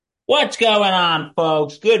What's going on,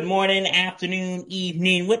 folks? Good morning, afternoon,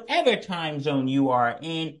 evening, whatever time zone you are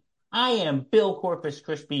in. I am Bill Corpus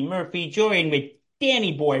Crispy Murphy, joined with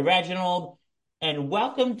Danny Boy Reginald, and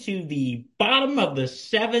welcome to the bottom of the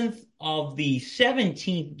seventh of the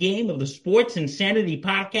 17th game of the Sports Insanity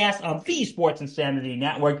podcast on the Sports Insanity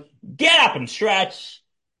Network. Get up and stretch.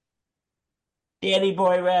 Danny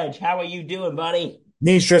Boy Reg, how are you doing, buddy?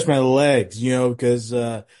 Need to stretch my legs, because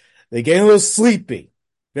they get a little sleepy,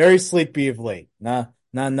 very sleepy of late. Not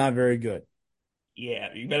very good.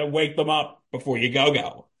 Yeah, you better wake them up before you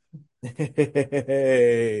go.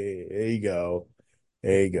 Hey, there you go.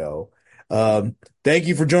 There you go. Thank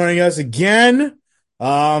you for joining us again.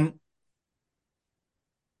 Um,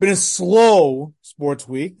 been a slow sports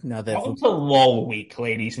week. Now that Welcome to lull week,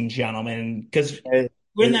 ladies and gentlemen, because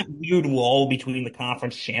we're in that weird lull between the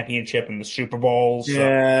conference championship and the Super Bowl.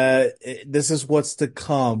 So, this is what's to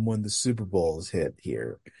come when the Super Bowl is hit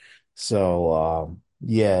here. So,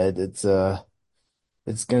 yeah, it's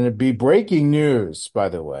going to be breaking news, by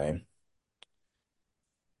the way.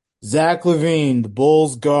 Zach LaVine, the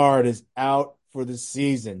Bulls guard, is out for the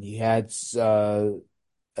season. He's going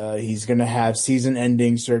to have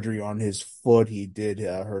season-ending surgery on his foot. He did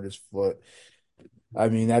hurt his foot. I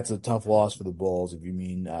mean, that's a tough loss for the Bulls. If you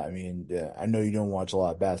mean, I know you don't watch a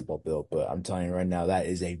lot of basketball, Bill, but I'm telling you right now, that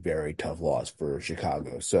is a very tough loss for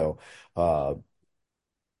Chicago. So,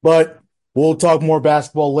 but we'll talk more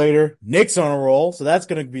basketball later. Knicks on a roll, so that's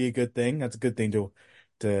going to be a good thing. That's a good thing to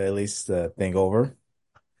at least think over.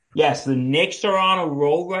 yes, the Knicks are on a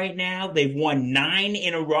roll right now. They've won nine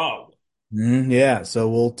in a row. Yeah, so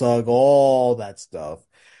we'll talk all that stuff.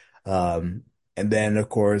 Um, and then of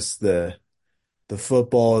course the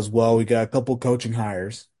football as well. We got a couple coaching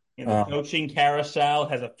hires. And the Um, coaching carousel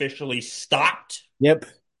has officially stopped. yep.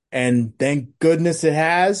 And thank goodness it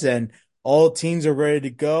has, and all teams are ready to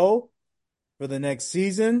go for the next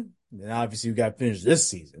season. And obviously we got to finish this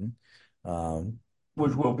season. Um,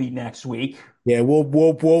 Which will be next week. yeah,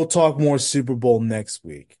 we'll talk more Super Bowl next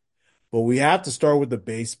week. But we have to start with the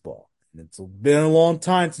baseball. And it's been a long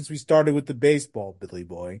time since we started with the baseball, Billy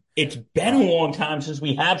Boy. It's been a long time since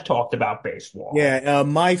we have talked about baseball. Yeah,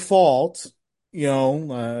 my fault.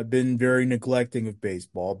 I've been very neglecting of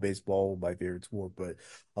baseball. Baseball, my favorite sport, but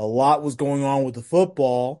a lot was going on with the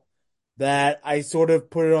football that I sort of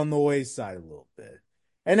put it on the wayside a little bit.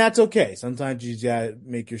 And that's okay. Sometimes you just gotta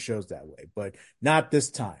make your shows that way, but not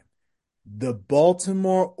this time. The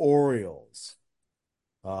Baltimore Orioles,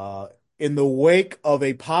 uh, in the wake of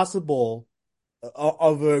a possible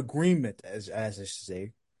of an agreement, as I should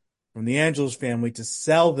say, from the Angeles family to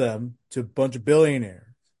sell them to a bunch of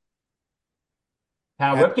billionaires.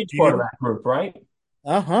 Cal Ripken's part of that group, right?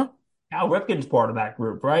 Uh-huh. Cal Ripken's part of that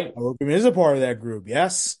group, right? Rokem is a part of that group,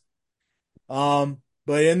 yes.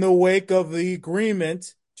 But in the wake of the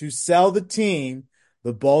agreement to sell the team,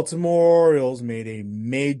 the Baltimore Orioles made a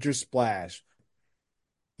major splash.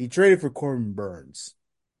 He traded for Corbin Burns.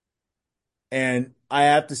 And I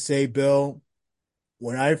have to say, Bill,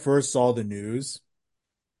 when I first saw the news,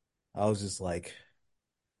 I was just like,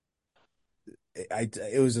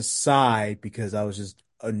 it was a sigh because I was just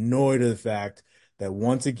annoyed at the fact that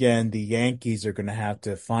once again the Yankees are going to have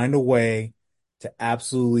to find a way to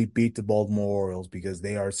absolutely beat the Baltimore Orioles because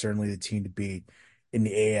they are certainly the team to beat in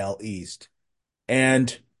the AL East.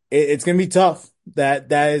 And it's going to be tough.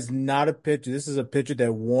 That is not a pitcher. This is a pitcher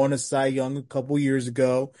that won a Cy Young a couple years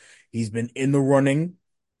ago. He's been in the running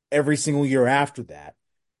every single year after that.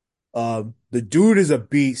 The dude is a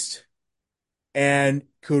beast and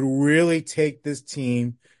could really take this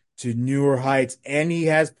team to newer heights. And he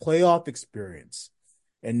has playoff experience.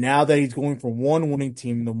 And now that he's going from one winning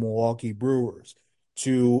team, the Milwaukee Brewers,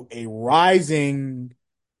 to a rising,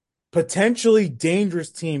 potentially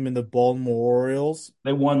dangerous team in the Baltimore Orioles.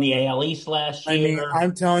 They won the AL East last I mean, year.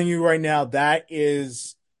 I'm telling you right now, that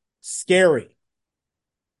is scary,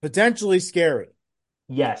 potentially scary.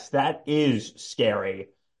 Yes, that is scary.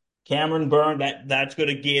 Cameron Byrne, that's going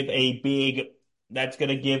to give a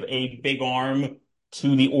big arm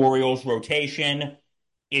to the Orioles rotation.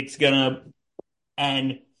 It's gonna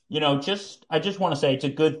and just I just want to say it's a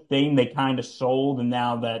good thing they kind of sold, and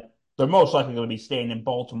now that they're most likely going to be staying in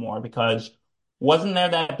Baltimore because wasn't there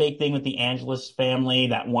that big thing with the Angeles family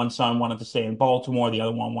that one son wanted to stay in Baltimore, the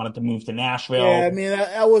other one wanted to move to Yeah, I Nashville? mean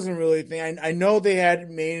that wasn't really a thing. I know they had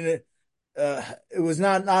made it. It was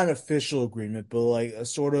not an official agreement, but like a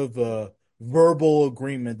sort of a verbal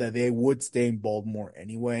agreement that they would stay in Baltimore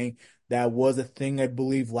anyway. That was a thing, I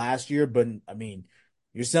believe, last year. But I mean,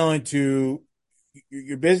 you're selling to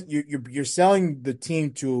you're selling the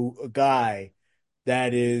team to a guy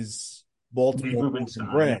that is Dave Baltimore born and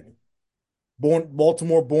Rubenstein. bred.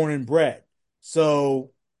 Baltimore born and bred.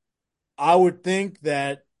 So I would think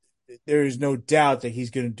that there is no doubt that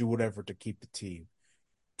he's going to do whatever to keep the team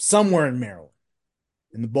somewhere in Maryland,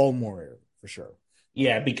 in the Baltimore area for sure.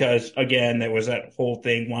 Yeah, because again, there was that whole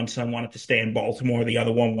thing. One son wanted to stay in Baltimore, the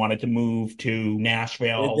other one wanted to move to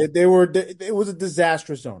Nashville. It was a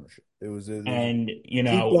disastrous ownership. It was And, cheap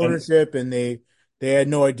ownership, and they had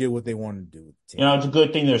no idea what they wanted to do with the team. it's a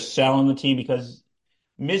good thing they're selling the team because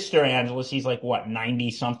Mr. Angeles, he's like what,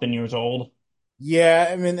 90 something years old? Yeah,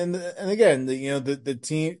 I mean, and again,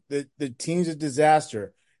 the team's a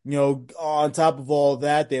disaster. On top of all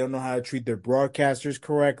that, they don't know how to treat their broadcasters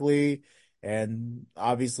correctly, and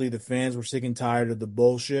obviously the fans were sick and tired of the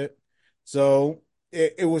bullshit. So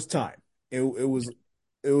it was time. It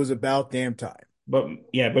was about damn time. But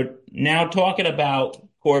yeah, but now talking about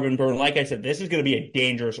Corbin Burn, like I said, this is going to be a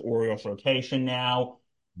dangerous Orioles rotation now.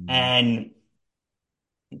 Mhm. And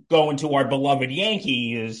going to our beloved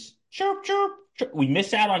Yankees, chirp, chirp, chirp. We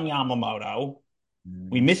miss out on Yamamoto.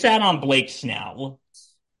 We Mhm. miss out on Blake Snell.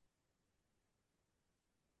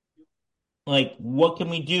 Like, what can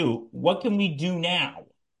we do? What can we do now?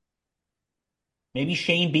 Maybe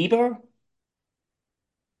Shane Bieber?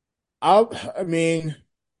 I mean,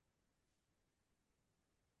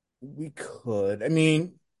 we could. I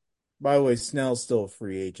mean, by the way, Snell's still a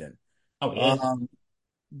free agent. Oh, he is. Um,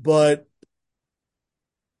 but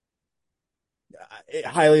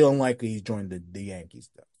highly unlikely he's joined the Yankees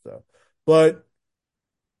though. So, but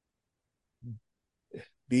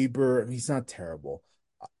Bieber, he's not terrible.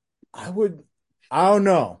 I would, I don't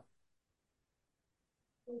know.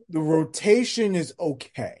 The rotation is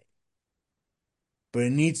okay, but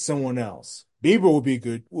it needs someone else. Bieber would be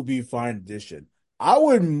good, would be a fine addition. I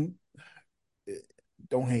wouldn't,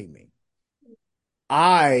 don't hate me.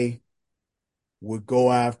 I would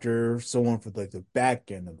go after someone for like the back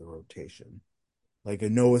end of the rotation, like a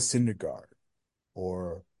Noah Syndergaard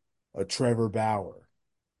or a Trevor Bauer.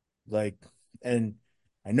 Like, and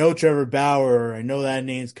I know Trevor Bauer, I know that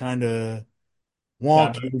name's kind of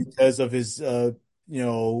wonky Taboo. because of his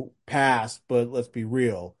past, but let's be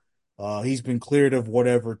real. He's been cleared of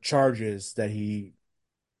whatever charges that he,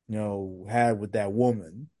 had with that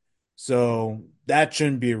woman. So that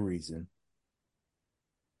shouldn't be a reason.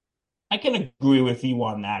 I can agree with you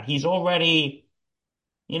on that. He's already,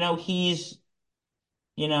 you know, he's,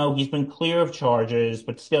 he's been clear of charges,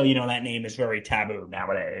 but still, that name is very taboo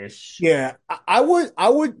nowadays. Yeah, I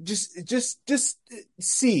would just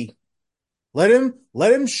see. Let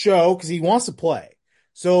him show because he wants to play.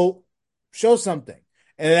 So show something.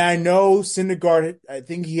 And I know Syndergaard, I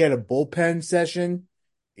think he had a bullpen session.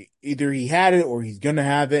 Either he had it or he's gonna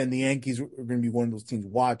have it, and the Yankees are gonna be one of those teams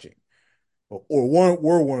watching. Or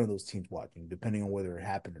were one of those teams watching, depending on whether it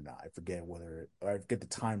happened or not. I forget the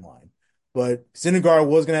timeline. But Syndergaard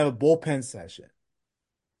was gonna have a bullpen session.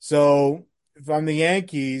 So if I'm the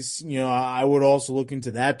Yankees, I would also look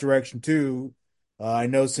into that direction too. I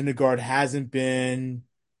know Syndergaard hasn't been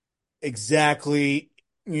exactly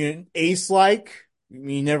ace-like. I mean,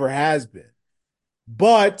 he never has been.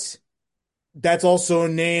 But that's also a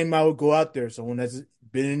name I would go out there. Someone that's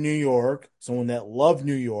been in New York, someone that loved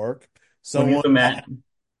New York, When he's someone a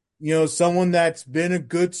Met, someone that's been a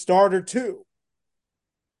good starter too.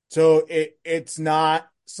 So it's not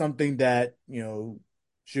something that,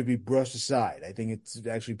 should be brushed aside. I think it's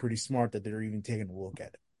actually pretty smart that they're even taking a look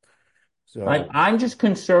at it. like, So, I'm just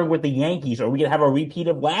concerned with the Yankees. Are we gonna have a repeat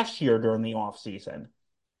of last year during the offseason?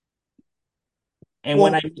 And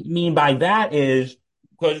what I well, mean by that is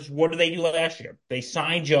because what did they do last year? They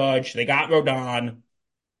signed Judge, they got Rodon.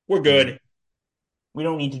 We're good. We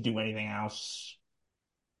don't need to do anything else.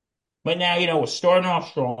 But now, we're starting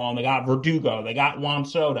off strong. They got Verdugo, they got Juan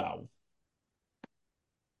Soto.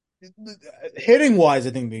 hitting wise,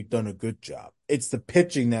 I think they've done a good job. It's the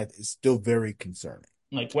pitching that is still very concerning.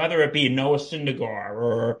 Like whether it be Noah Syndergaard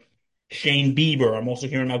or Shane Bieber, I'm also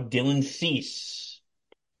hearing about Dylan Cease.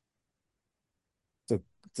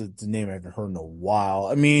 It's a name I haven't heard in a while.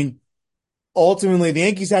 I mean, ultimately, the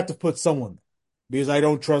Yankees have to put someone there because I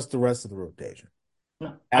don't trust the rest of the rotation.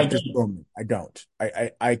 No, I After don't. Stroman, I don't.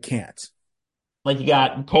 I can't. Like you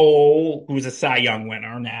got Cole, who's a Cy Young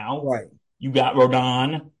winner now. Right. You got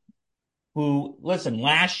Rodon, who, listen,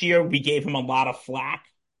 last year we gave him a lot of flack,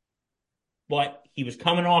 but he was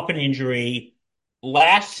coming off an injury.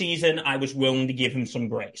 Last season, I was willing to give him some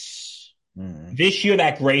grace. Mhm. This year,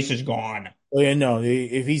 that grace is gone. Oh yeah, no.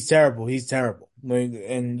 If he's terrible, he's terrible. Like,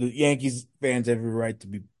 and the Yankees fans have every right to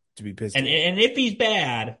be pissed And at him. and if he's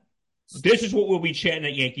bad, this is what we'll be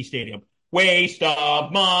chanting at Yankee Stadium. Waste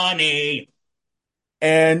of money.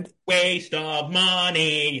 And Waste of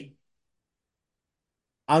money.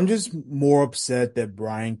 I'm just more upset that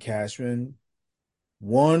Brian Cashman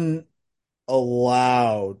one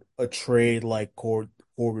allowed a trade like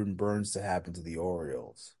Corbin Burns to happen to the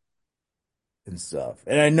Orioles and stuff.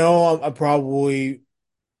 And I know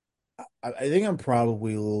I think I'm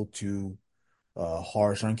probably a little too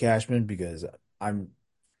harsh on Cashman because I'm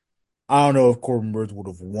I don't know if Corbin Burns would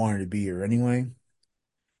have wanted to be here anyway.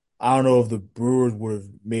 I don't know if the Brewers would have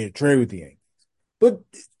made a trade with the Yankees. But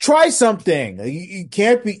try something. You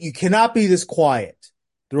cannot be this quiet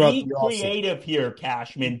throughout Be the offseason. creative here, You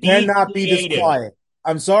Cashman. Be cannot be this creative. quiet.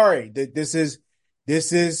 I'm sorry. This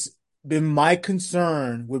has been my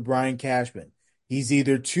concern with Brian Cashman. He's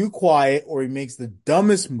either too quiet or he makes the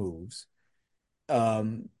dumbest moves.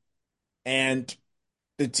 Um, and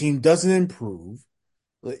the team doesn't improve.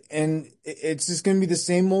 And it's just going to be the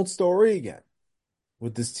same old story again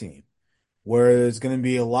with this team, where there's going to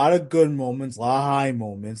be a lot of good moments, a lot of high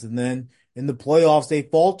moments, and then in the playoffs they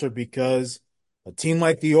falter because a team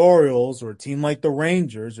like the Orioles or a team like the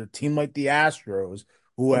Rangers or a team like the Astros,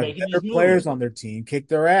 who They're have making better these moves. players on their team, kick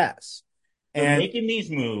their ass. They're And making these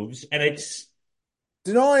moves, and it's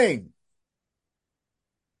it's annoying.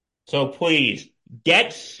 so please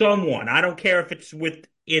get someone. I don't care if it's with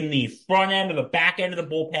in the front end or the back end of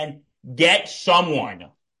the bullpen. Get someone.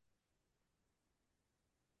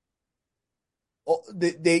 Oh,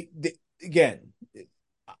 again,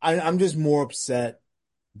 I'm just more upset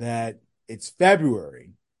that it's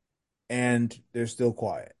February and they're still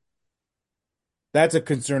quiet. That's a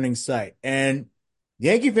concerning sight. And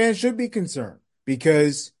Yankee fans should be concerned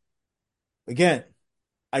because, again,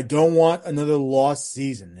 I don't want another lost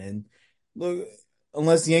season. And look,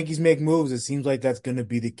 unless the Yankees make moves, it seems like that's going to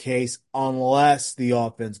be the case unless the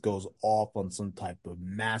offense goes off on some type of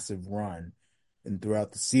massive run and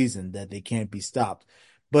throughout the season that they can't be stopped.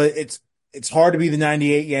 But it's hard to be the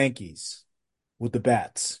 98 Yankees with the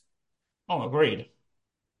bats. Oh, agreed.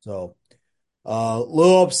 So, a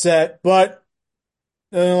little upset, but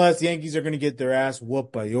nonetheless, the Yankees are going to get their ass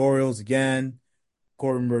whooped by the Orioles again.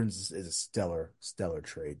 Corbin Burns is a stellar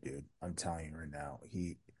trade, dude. I'm telling you right now.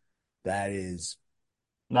 That is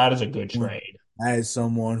That is a good trade. that is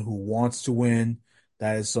someone who wants to win.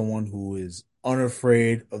 That is someone who is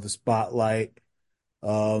unafraid of the spotlight.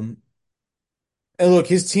 Um, and look,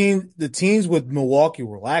 the teams with Milwaukee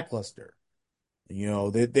were lackluster.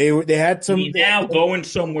 They had And some he's now going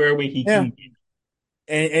somewhere where he yeah. can.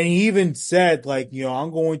 And he even said, like,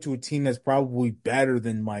 I'm going to a team that's probably better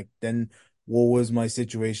than what was my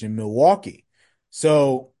situation in Milwaukee.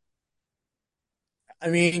 So, I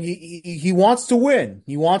mean, he wants to win.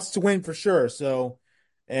 He wants to win for sure. So,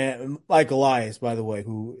 and Mike Elias, by the way,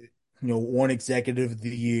 who won Executive of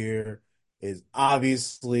the Year, is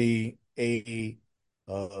obviously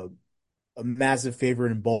uh, a massive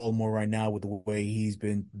favorite in Baltimore right now with the way he's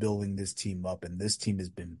been building this team up, and this team has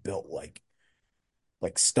been built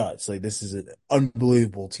like studs. Like this is an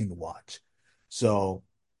unbelievable team to watch. So,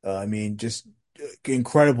 I mean, just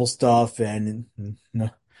incredible stuff, and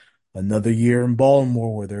another year in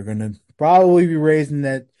Baltimore where they're gonna probably be raising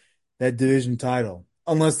that division title,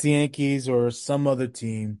 unless the Yankees or some other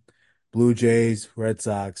team, Blue Jays, Red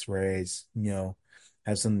Sox, Rays,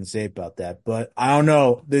 have something to say about that. But I don't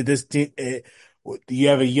know. This team, you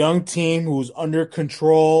have a young team who's under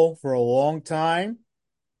control for a long time.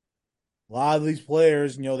 A lot of these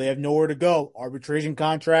players, they have nowhere to go. Arbitration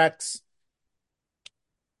contracts.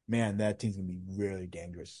 Man, that team's gonna be really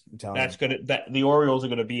dangerous. I'm telling you. That the Orioles are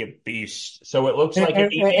gonna be a beast. So it looks And, like in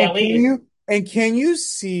and, the and AL East, can you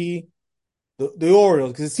see the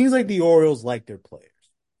Orioles? Because it seems like the Orioles like their players.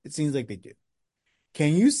 It seems like they do.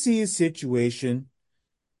 Can you see a situation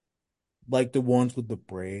like the ones with the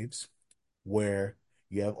Braves, where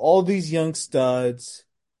you have all these young studs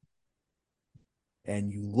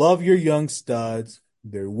and you love your young studs.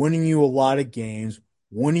 They're winning you a lot of games,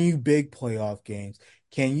 winning you big playoff games.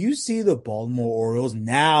 Can you see the Baltimore Orioles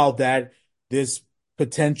now that this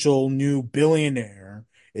potential new billionaire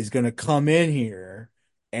is going to come in here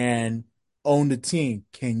and own the team?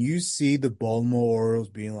 Can you see the Baltimore Orioles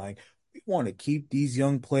being like, we want to keep these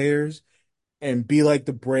young players and be like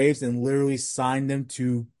the Braves and literally sign them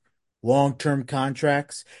to long-term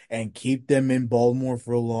contracts and keep them in Baltimore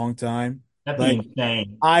for a long time? that'd be Like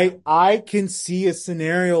insane. I can see a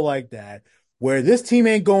scenario like that where this team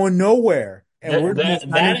ain't going nowhere and we're That going to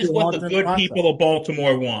that sign that them to is a what the long-term good contract. people of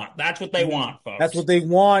Baltimore want. That's what they want, That's folks. what they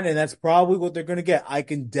want, and that's probably what they're going to get. I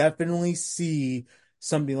can definitely see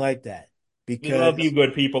something like that We love you, because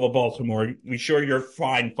good people of Baltimore. We sure you're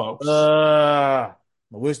fine, folks.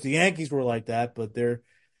 I wish the Yankees were like that, but they're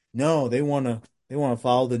no, they want to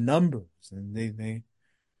follow the numbers and they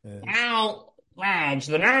Now, Flags,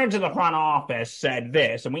 the nerds in the front office said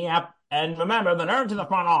this, and remember, the nerds in the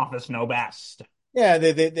front office know best. Yeah,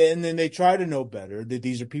 and then they try to know better. That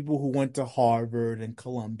these are people who went to Harvard and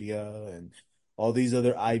Columbia and all these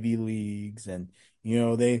other Ivy Leagues, and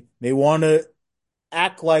they want to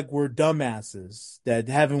act like we're dumbasses that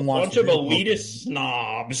A haven't watched bunch the of baseball elitist game.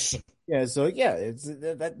 snobs. Yeah, so yeah,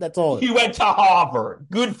 that's all it You is. went to Harvard.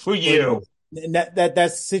 Good for So yeah, you. and that's the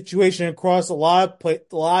situation across a lot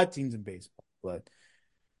of teams in baseball. But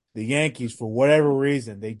the Yankees, for whatever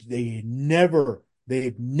reason, they've never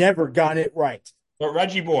gotten it right. But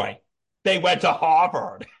Reggie Boy, they went to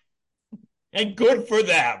Harvard. And good for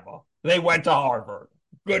them. They went to Harvard.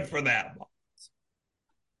 Good for them.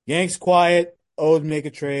 Yanks quiet. O's make a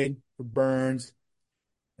trade for Burns,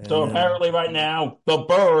 So and apparently, right now, the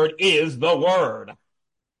bird is the word.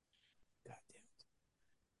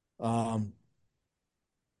 um,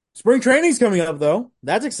 spring training's coming up though.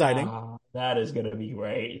 That's exciting. That is going to be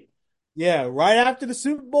great. Yeah, right after the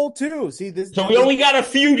Super Bowl too. See this, So we this only got a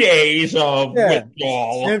few days of yeah. We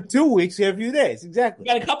withdrawal. have 2 weeks, we have a few days. We Exactly.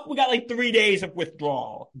 got a couple. We got like 3 days of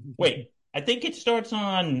withdrawal. Wait, I think it starts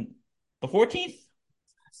on the 14th.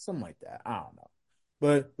 Something like that. I don't know.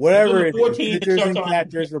 But It's on whatever the it is, 14th. It pitchers starts and on.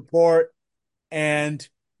 catchers report, and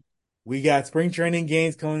we got spring training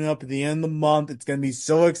games coming up at the end of the month. It's gonna be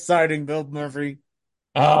so exciting, Bill Murphy.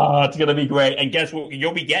 It's gonna be great. And guess what?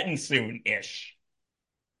 You'll be getting soon-ish.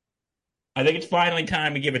 I think it's finally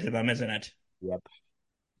time to give it to them, isn't it? Yep.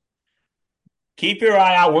 Keep your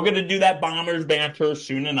eye out. We're gonna do that Bombers banter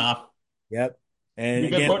soon enough. Yep. And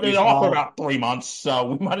We've been again, putting it off for about 3 months, so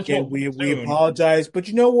we might as well do it we soon. apologize, but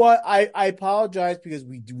you know what? I apologize because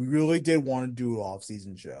we really did want to do an off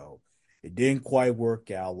season show. It didn't quite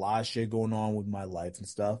work out. A lot of shit going on with my life and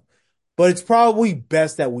stuff. But it's probably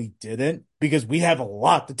best that we didn't because we have a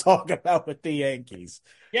lot to talk about with the Yankees.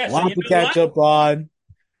 Yeah, A so lot you to know catch what? up on.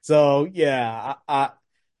 So yeah, I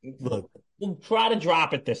look, We'll try to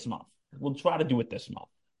drop it this month. We'll try to do it this month.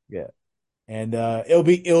 yeah. And it'll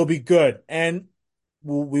be good. And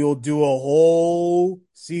we'll do a whole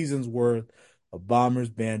season's worth of Bombers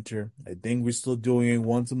banter. I think we're still doing it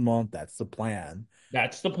once a month. That's the plan.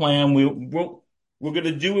 That's the plan. We're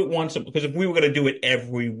gonna do it once because if we were gonna do it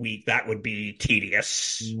every week, that would be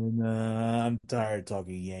tedious. And, I'm tired of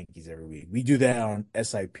talking Yankees every week. We do that on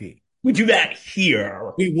SIP. We do that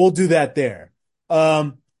here. We will do that there.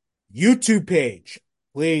 Um, YouTube page,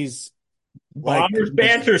 please like, Bombers comment,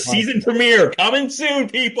 banter subscribe season premiere coming soon,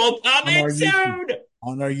 people. on Coming our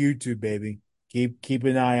YouTube soon. baby. Keep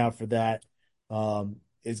an eye out for that.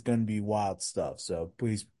 It's gonna be wild stuff. So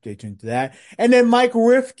please stay tuned to that. And then Mike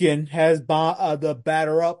Rifkin has the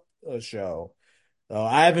Batter Up show.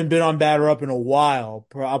 I haven't been on Batter Up in a while.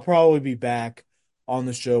 I'll probably be back on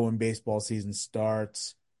the show when baseball season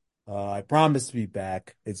starts. I promise to be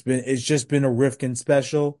back. It's just been a Rifkin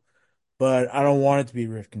special, but I don't want it to be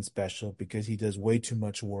Rifkin special because he does way too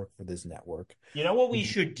much work for this network. You know what we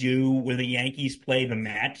should do when the Yankees play the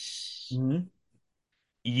Mets? Mm-hmm.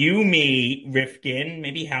 You, me, Rifkin,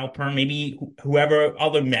 maybe Halpern, maybe whoever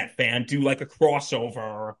other Met fan do like a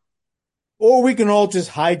crossover. Or we can all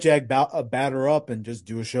just hijack a Batter Up and just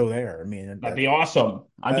do a show there. I mean, That'd be awesome.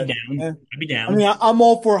 I'd be down. eh. I'd be I mean, down. I'm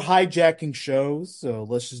all for hijacking shows, so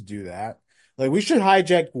let's just do that. Like we should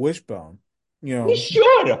hijack Wishbone, you We know,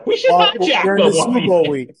 should. We should hijack during the the Super Bowl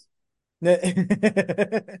one. week.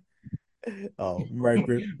 Oh, Mike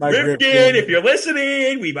Rifkin, if Rifkin. you're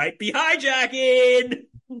listening, we might be hijacking.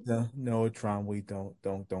 No, Tron, we don't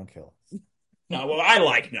kill. No, well, I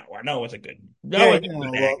like Noah. Noah's a good. Yeah, Noah's a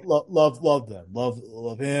good egg. love them.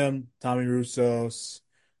 Love him, Tommy Russos,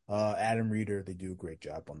 Adam Reeder. They do a great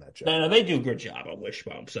job on that show. No, they do a good job on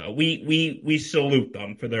Wishbone. So we salute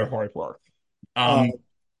them for their hard work. Uh, Um,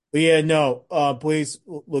 but yeah, no, please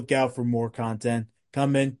look out for more content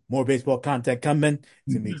coming, more baseball content coming.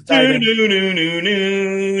 It's gonna be do exciting. do do do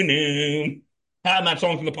do do. That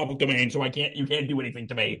song's in the public domain, so I can't. You can't do anything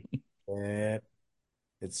to me. Yeah,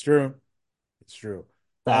 it's true. It's true.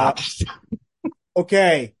 Uh, Facts.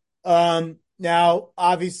 okay. Now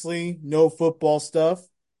obviously no football stuff,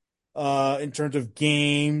 in terms of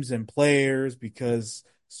games and players because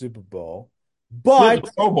Super Bowl. There's a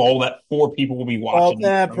But Pro Bowl that four people will be watching.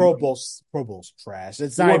 Pro Bowl's trash.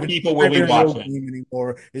 It's Four people will not be even a real watching. game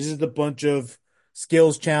anymore. It's just a bunch of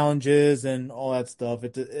skills challenges and all that stuff.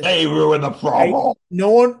 They ruined the Pro Bowl.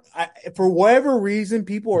 No one, for whatever reason,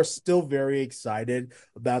 people are still very excited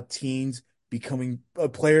about teams becoming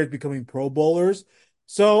players becoming Pro Bowlers.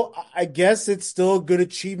 So I guess it's still a good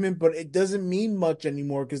achievement, but it doesn't mean much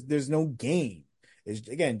anymore because there's no game. It's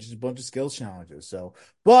again just a bunch of skills challenges. So,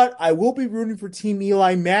 but I will be rooting for Team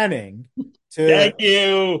Eli Manning to Thank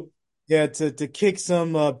you. yeah to kick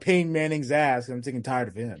some Peyton Manning's ass. I'm sick and tired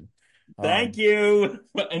of him. Thank Um, you.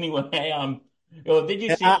 But anyway, did you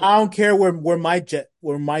and see? I don't care where my jet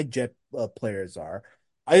players are.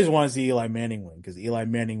 I just want to see Eli Manning win because Eli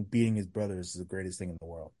Manning beating his brothers is the greatest thing in the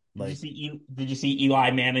world. Like, Did you see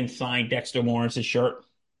Eli Manning sign Dexter Lawrence's shirt?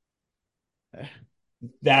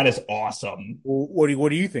 That is awesome. what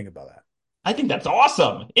do you think about that? I think that's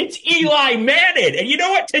awesome. It's Eli Manning. And you know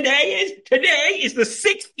what today is? Today is the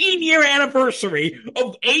 16-year anniversary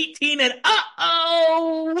of 18 and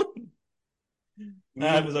uh-oh. You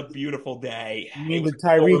That mean was a beautiful day. It was the a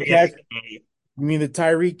Tyreek glorious catch? day. You mean the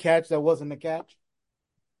Tyreek catch that wasn't a catch?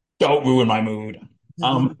 Don't ruin my mood.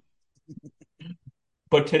 Um,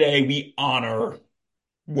 but today we honor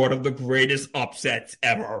one of the greatest upsets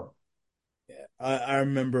ever. Yeah, I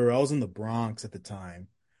remember I was in the Bronx at the time,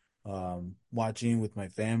 watching with my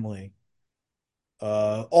family.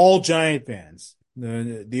 All Giant fans.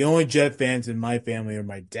 The only Jet fans in my family are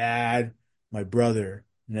my dad, my brother,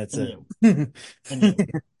 and that's And it. you. And you.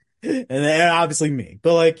 And then obviously me.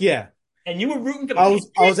 But like, yeah, And you were rooting for the I was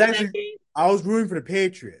Patriots in that actually game? I was rooting for the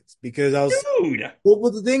Patriots because I was. Dude.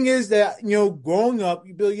 Well, the thing is that growing up,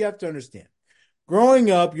 Bill, you have to understand.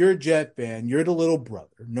 Growing up, you're a Jet fan. You're the little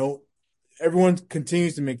brother. No, everyone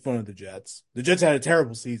continues to make fun of the Jets. The Jets had a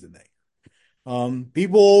terrible season that year.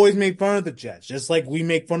 People always make fun of the Jets, just like we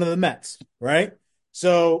make fun of the Mets, right?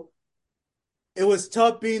 So it was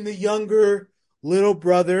tough being the younger little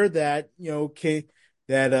brother that you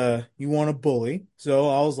want to bully. So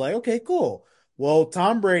I was like, okay, cool. Well,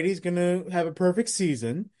 Tom Brady's gonna have a perfect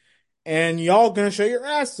season, and y'all gonna show your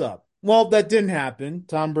ass up. Well, that didn't happen.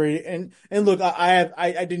 Tom Brady and look,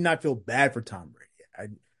 I did not feel bad for Tom Brady.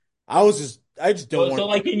 I just don't So want.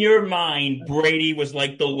 like in your mind, Brady was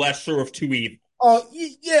like the lesser of two evils.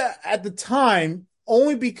 Yeah, at the time,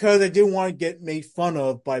 only because I didn't want to get made fun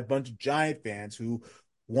of by a bunch of Giant fans who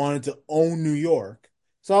wanted to own New York.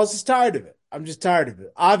 So I was just tired of it. I'm just tired of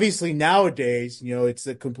it. Obviously, nowadays, it's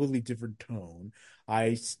a completely different tone.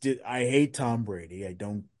 I hate Tom Brady. I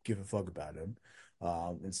don't give a fuck about him,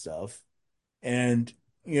 and stuff. And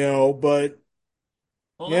but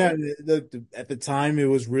yeah, Well, at the time it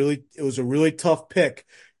was a really tough pick.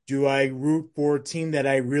 Do I root for a team that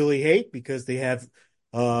I really hate because they have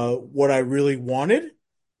what I really wanted,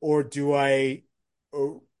 or do I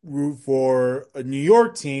root for a New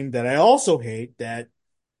York team that I also hate that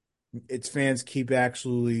its fans keep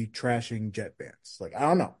actually trashing Jet fans? Like, I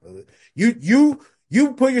don't know.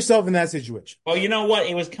 You put yourself in that situation. you know what?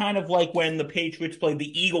 It was kind of like when the Patriots played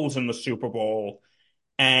the Eagles in the Super Bowl,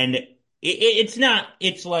 and it's not.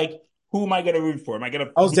 It's like, who am I going to root for? Am I going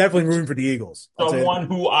to I was root definitely for rooting for the Eagles. I'll tell you that. someone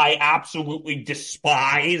who I absolutely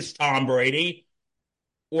despise, Tom Brady,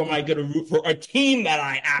 or am I going to root for a team that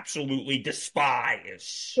I absolutely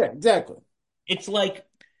despise? Yeah, exactly. It's like,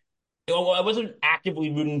 well, I wasn't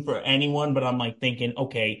actively rooting for anyone, but I'm like thinking,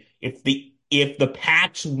 okay, if the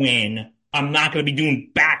Pats win, I'm not going to be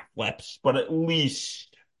doing backflips, but at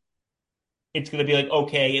least it's going to be like,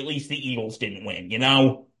 okay, at least the Eagles didn't win, you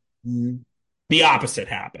know? Mhm. The opposite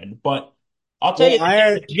happened. But I'll tell Well, you, I if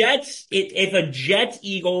had the Jets, if a Jets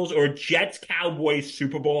Eagles or Jets Cowboys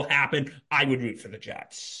Super Bowl happened, I would root for the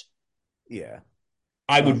Jets. yeah.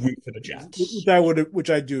 I uh, would root for the Jets. which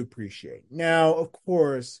I do appreciate. Now, of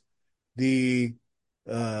course, the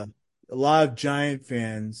uh, a lot of Giant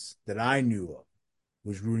fans that I knew of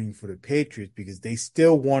was rooting for the Patriots because they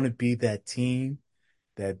still want to be that team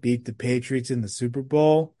that beat the Patriots in the Super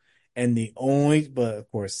Bowl. But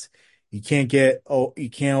of course, you can't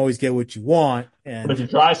always get what you want. But if And you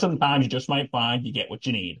try sometimes, you just might find you get what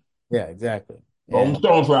you need. yeah, exactly. Rolling And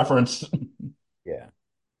Stones reference. yeah,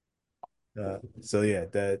 so yeah,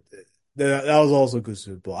 that was also a good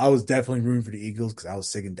Super Bowl. I was definitely rooting for the Eagles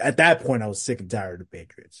because at that point I was sick and tired of the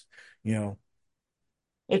Patriots. You know,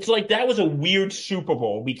 It's like that was a weird Super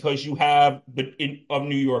Bowl because you have of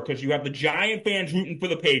New York because you have the Giant fans rooting for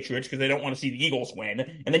the Patriots because they don't want to see the Eagles win,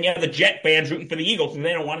 and then you have the Jet fans rooting for the Eagles because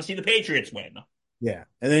they don't want to see the Patriots win. yeah.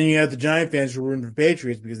 And then you have the Giant fans who are rooting for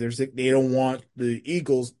Patriots because they're sick. They don't want the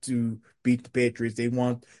Eagles to beat the Patriots. They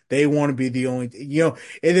want to be the only. It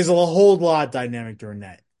is a whole lot of dynamic during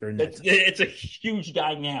that time. It's a huge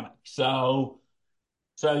dynamic. So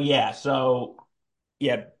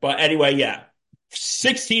yeah. But anyway, yeah.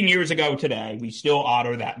 16 years ago today, we still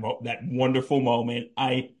honor that wonderful moment.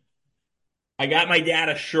 I got my dad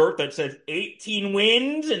a shirt that says 18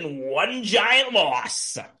 wins and one giant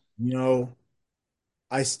loss. You know,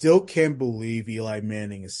 I still can't believe Eli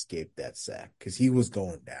Manning escaped that sack because he was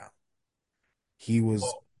going down. He was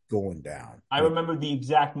Well, going down. I Like, remember the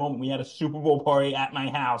exact moment we had a Super Bowl party at my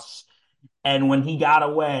house, And when he got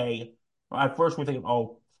away, at first we're thinking,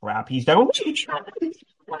 oh crap, he's done.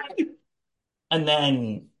 And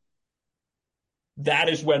then that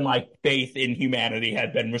is when like faith in humanity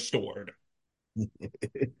had been restored.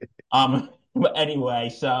 But anyway,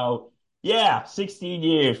 so yeah, 16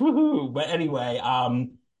 years. Woohoo. But anyway,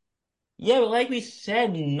 yeah, but like we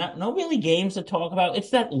said, no really games to talk about.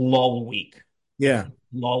 It's that lull week. It's Yeah.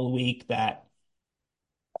 lull week that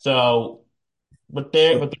so but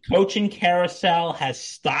the coaching carousel has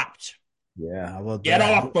stopped. Yeah, how about Get that?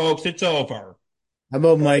 off, folks. It's over. How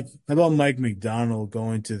about Mike McDonald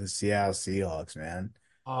going to the Seattle Seahawks, man?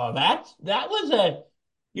 Oh, that was a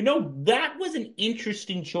that was an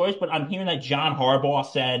interesting choice, but I'm hearing that John Harbaugh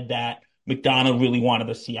said that McDonald really wanted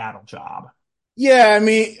the Seattle job. Yeah, I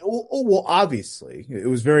mean, well, obviously, it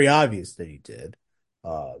was very obvious that he did.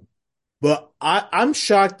 Uh, but I'm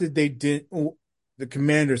shocked that they didn't. The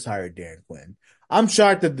Commanders hired Dan Quinn. I'm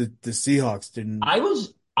shocked that the Seahawks didn't.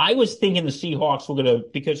 I was thinking the Seahawks were gonna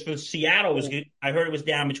because for Seattle was I heard it was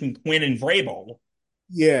down between Quinn and Vrabel.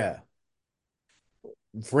 Yeah,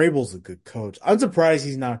 Vrabel's a good coach. I'm surprised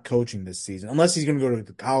he's not coaching this season, unless he's going to go to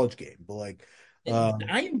the college game. But like,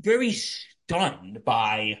 I am very stunned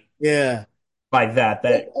yeah, by that.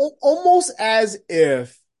 almost as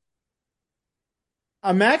if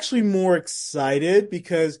I'm actually more excited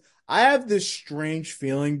because I have this strange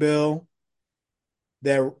feeling, Bill,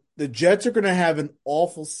 that the Jets are going to have an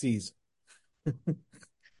awful season.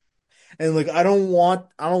 And like I don't want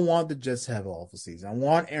the Jets to have an awful season. I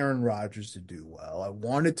want Aaron Rodgers to do well. I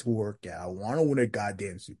want it to work out. I want to win a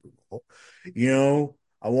goddamn Super Bowl.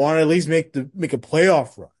 I want to at least make a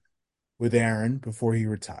playoff run with Aaron before he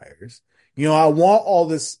retires. I want all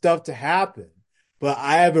this stuff to happen, but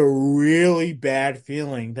I have a really bad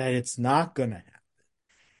feeling that it's not gonna happen.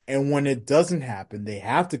 And when it doesn't happen, they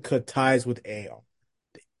have to cut ties with AR.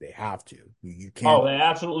 They have to. You Oh, can't they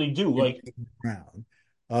absolutely do. keep Like, it around.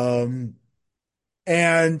 Um,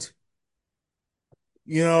 and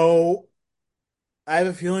you know, I have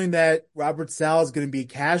a feeling that Robert Sala is going to be a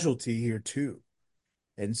casualty here too.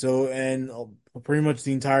 And pretty much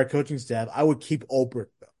the entire coaching staff, I would keep Ulbrich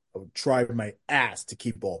though. I would try my ass to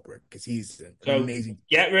keep Ulbrich because he's an so amazing.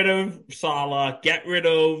 get rid of Sala, get rid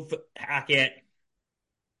of Hackett.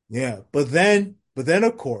 Yeah, but then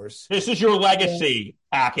of course, This is your legacy,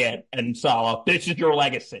 Hackett and Sala. This is your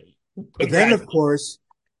legacy. but then of Congratulations. course,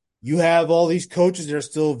 you have all these coaches that are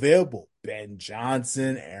still available: Ben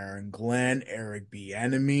Johnson, Aaron Glenn, Eric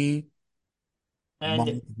Bieniemy, And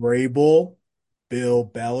Mike Vrabel, Bill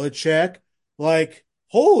Belichick. Like,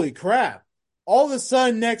 holy crap. All of a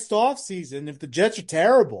sudden, next offseason, if the Jets are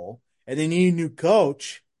terrible and they need a new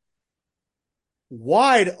coach,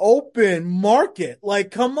 wide open market.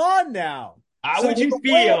 Like, come on now. how So would in you a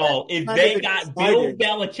way, I'm feel if kind of they got Bill excited.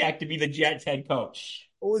 Belichick to be the Jets head coach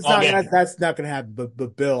Oh, again? that's not going to happen.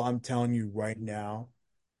 But Bill, I'm telling you right now,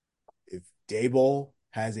 if Dable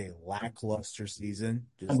has a lackluster season,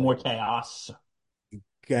 And just like more chaos.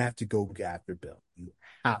 you have to go after Bill. You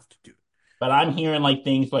have to do it. But I'm hearing like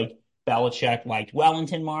things like Belichick liked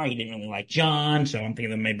Wellington more. He didn't really like John, so I'm thinking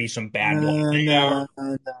there may be some bad blood No, there. no,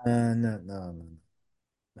 no, no, no, no.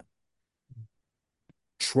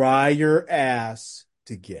 Try your ass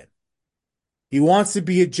to get. He wants to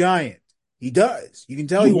be a giant. He does. You can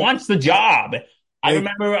tell He he wants. wants the job. I Like,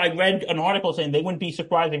 remember I read an article saying they wouldn't be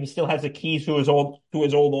surprised if he still has the keys to his old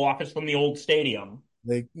office from the old stadium.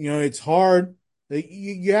 it's hard. Like,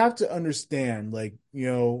 you have to understand.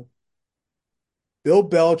 Bill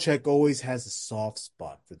Belichick always has a soft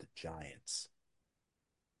spot for the Giants.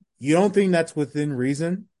 You don't think that's within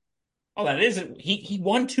reason? Oh, that isn't he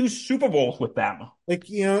won two Super Bowls with them.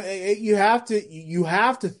 You have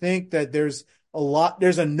to think that there's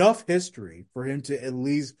enough history for him to at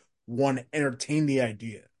least want to entertain the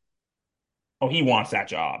idea. Oh, he wants that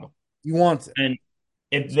job. He wants it. And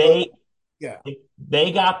if So they yeah, if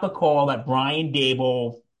they got the call that Brian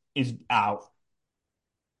Dable is out,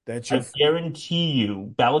 that's your I guarantee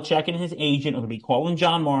you Belichick and his agent are going to be calling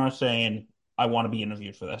John Morris saying, I want to be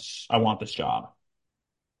interviewed for this. I want this job.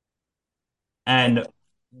 And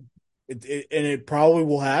and it probably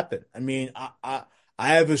will happen. I mean, I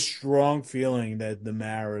have a strong feeling that the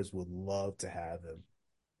Maras would love to have him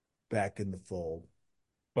back in the fold.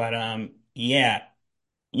 but yeah.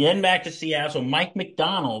 Getting back to Seattle, so Mike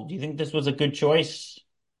McDonald, do you think this was a good choice?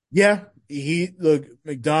 Yeah, he look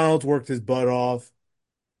McDonald's worked his butt off,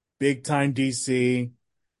 big time DC,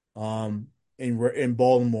 in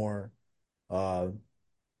Baltimore. Uh,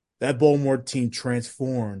 that Baltimore team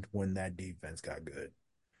transformed when that defense got good.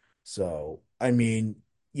 So, I mean,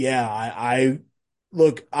 yeah,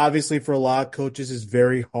 look, obviously for a lot of coaches, it's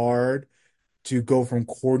very hard to go from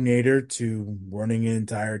coordinator to running an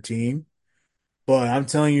entire team. But I'm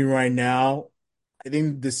telling you right now, I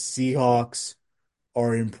think the Seahawks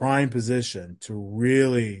are in prime position to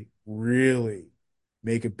really, really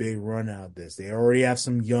make a big run out of this. They already have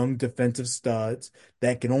some young defensive studs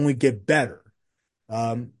that can only get better.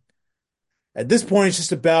 Um, at this point, it's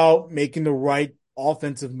just about making the right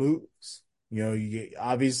offensive moves.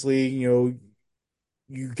 Obviously, you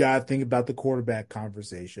got to think about the quarterback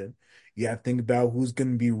conversation. You have to think about who's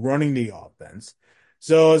going to be running the offense.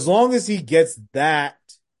 So as long as he gets that,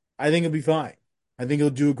 I think he'll be fine. I think he'll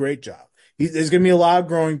do a great job. There's going to be a lot of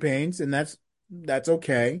growing pains, and that's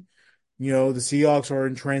okay. The Seahawks are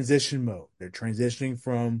in transition mode. They're transitioning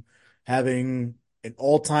from having an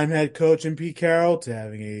all-time head coach in Pete Carroll to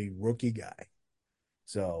having a rookie guy.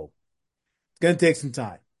 So it's going to take some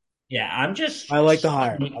time. Yeah, I'm just I like the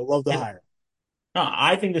hire. I stunned. love the hire. No,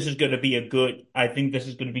 I think this is going to be I think this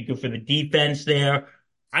is going to be good for the defense there.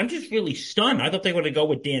 I'm just really stunned. I thought they were going to go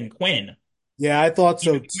with Dan Quinn, Yeah, I thought either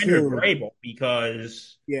so Quinn or too. Vrabel,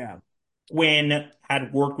 because Yeah. Quinn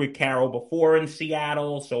had worked with Carroll before in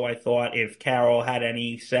Seattle. So I thought if Carroll had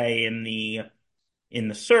any say in the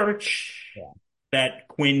search, Yeah. that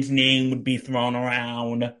Quinn's name would be thrown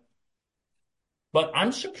around. But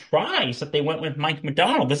I'm surprised that they went with Mike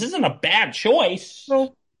McDonald. This isn't a bad choice.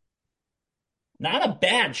 No, Not a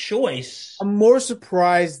bad choice. I'm more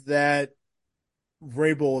surprised that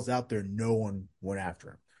Vrabel is out there. No one went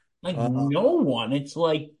after him. Like Uh, no one. It's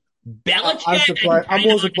like I'm Belichick. I can surprised. I'm kind of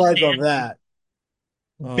more surprised of understand. that.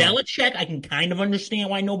 Uh, Belichick, I can kind of understand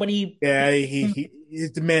why nobody, yeah,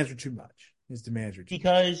 his demands were too much. His demands were too much.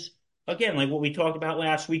 because again, like what we talked about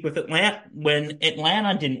last week with Atlanta, when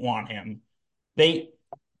Atlanta didn't want him, they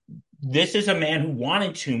this is a man who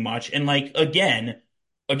wanted too much, and like again,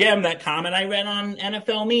 that comment I read on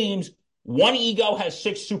NFL memes. One ego has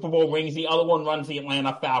 6 Super Bowl rings. The other one runs the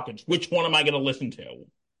Atlanta Falcons. Which one am I going to listen to?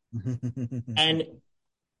 And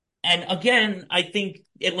And again, I think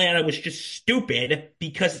Atlanta was just stupid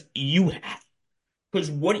because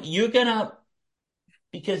what you're gonna,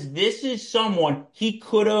 because this is someone he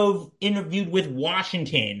could have interviewed with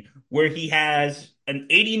Washington, where he has an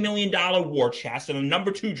 $80 million war chest and a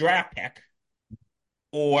number 2 draft pick,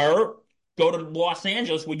 or go to Los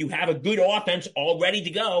Angeles where you have a good offense all ready to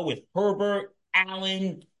go with Herbert,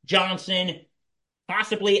 Allen, Johnson,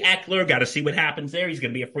 possibly Eckler. Got to see what happens there. He's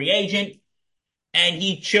going to be a free agent, and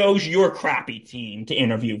he chose your crappy team to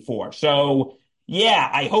interview for. So yeah,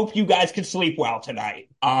 I hope you guys can sleep well tonight.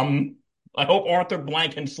 I hope Arthur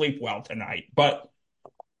Blank can sleep well tonight. But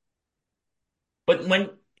when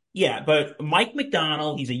yeah, but Mike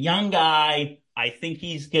McDonald, he's a young guy. I think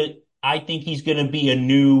he's good. I think he's going to be a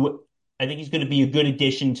new. I think he's going to be a good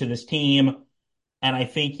addition to this team, and I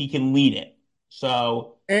think he can lead it.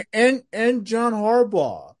 So And John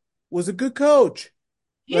Harbaugh was a good coach.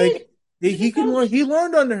 he's, Like he's a he good can learn. coach. He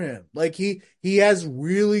learned under him. Like he has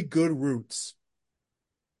really good roots.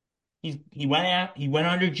 He went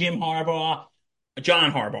under Jim Harbaugh,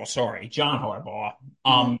 John Harbaugh, sorry, John Harbaugh.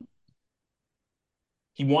 Mhm. Um,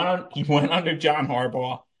 he went under John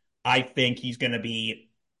Harbaugh. I think he's gonna be.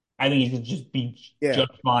 I think he's gonna just be Yeah.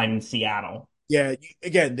 just fine in Seattle. Yeah,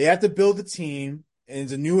 again, they have to build the team, and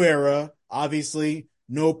it's a new era. Obviously,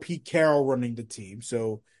 no Pete Carroll running the team,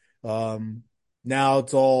 so um, now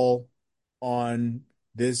it's all on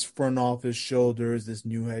this front office shoulders, this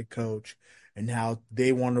new head coach, and how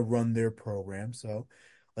they want to run their program. So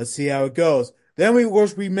let's see how it goes. Then of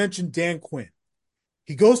course, we mentioned Dan Quinn.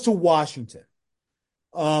 He goes to Washington.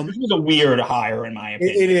 This Um, was a weird hire, in my it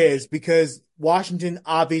opinion, is because Washington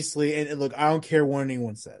obviously, and look, I don't care what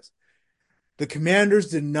anyone says. The Commanders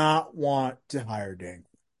did not want to hire Dan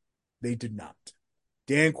Quinn. They did not.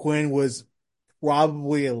 Dan Quinn was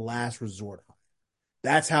probably a last resort hire.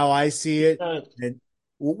 That's how I see it. uh, And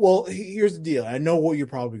well, here's the deal. I know what you're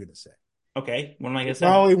probably going to say. okay, what am I They gonna say?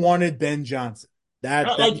 probably wanted Ben Johnson. Like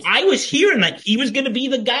That's I was hearing that he was gonna be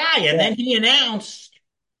the guy, yeah. and then he announced,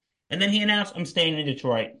 I'm staying in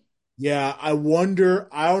Detroit. Yeah, I wonder.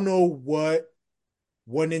 I don't know what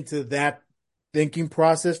went into that thinking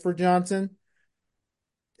process for Johnson.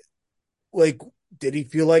 Like, did he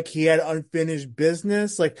feel like he had unfinished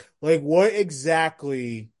business? Like what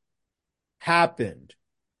exactly happened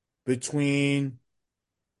between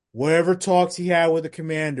whatever talks he had with the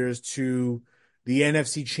Commanders to the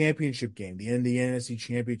NFC Championship game, the end of the NFC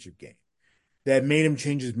Championship game, that made him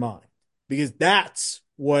change his mind? Because that's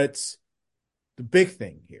what's the big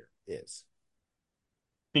thing here is.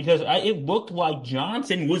 Because it looked like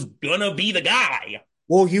Johnson was gonna be the guy.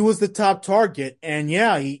 Well, he was the top target, and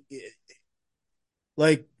yeah,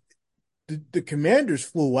 Like the Commanders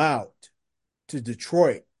flew out to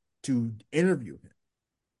Detroit to interview him.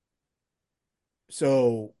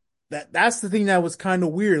 So that's the thing that was kind of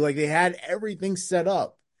weird. Like they had everything set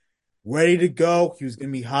up, ready to go. He was going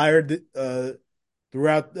to be hired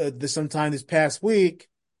throughout sometime this past week,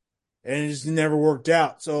 and it just never worked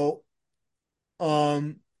out. So,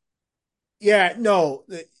 um, yeah, no,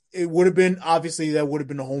 it would have been obviously that would have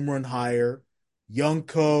been a home run hire. Young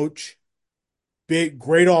coach, big,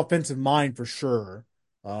 great offensive mind for sure.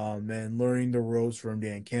 And learning the ropes from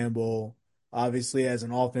Dan Campbell. Obviously, as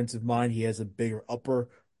an offensive mind, he has a bigger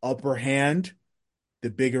upper hand, the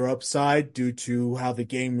bigger upside due to how the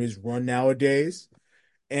game is run nowadays.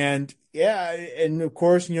 And yeah, and of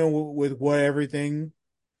course, with what everything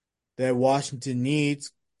that Washington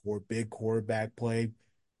needs for big quarterback play,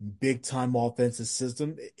 big time offensive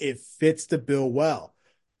system, it fits the bill well.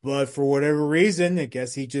 But for whatever reason, I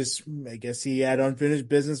guess he had unfinished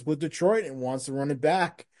business with Detroit and wants to run it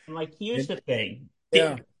back. And like, here's And, the thing.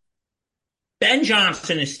 yeah. Ben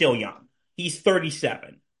Johnson is still young. He's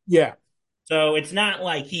 37. Yeah. So it's not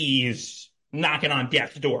like he's knocking on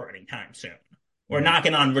death's door anytime soon or Mhm.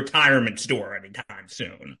 knocking on retirement's door anytime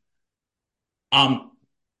soon. Um,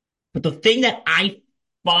 but the thing that I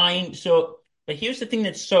find so, but here's the thing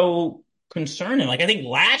that's so concerning. Like, I think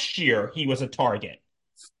last year he was a target.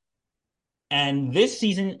 And this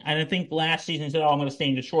season, and I think last season he said, "Oh, I'm going to stay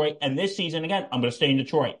in Detroit." And this season again, I'm going to stay in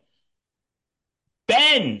Detroit.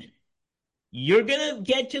 Ben, you're going to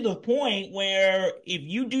get to the point where if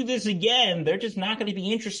you do this again, they're just not going to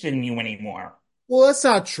be interested in you anymore. Well, that's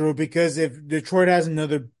not true because if Detroit has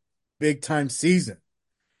another big time season,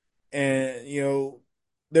 and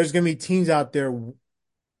there's going to be teams out there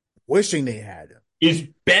wishing they had him. Is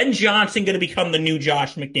Ben Johnson going to become the new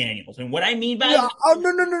Josh McDaniels? And what I mean by No, oh,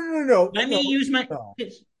 no, no, no, no, no, let me no, use my no.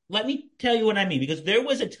 let me tell you what I mean because there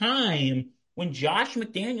was a time when Josh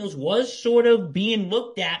McDaniels was sort of being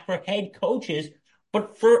looked at for head coaches,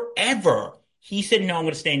 but forever he said, "No, I'm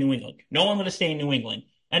going to stay in New England. No, I'm going to stay in New England."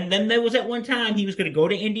 And then there was at one time he was going to go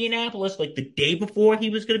to Indianapolis, like the day before he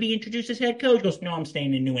was going to be introduced as head coach. He goes, "No, I'm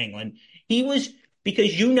staying in New England." He was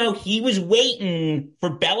because he was waiting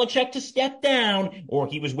for Belichick to step down, or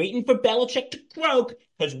he was waiting for Belichick to croak,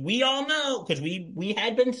 because we all know, because we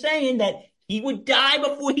had been saying that he would die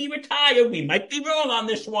before he retired. We might be wrong on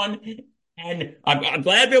this one, and I'm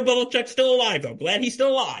glad Bill Belichick's still alive. I'm glad he's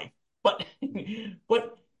still alive, but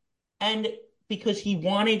but and because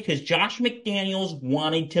Josh McDaniels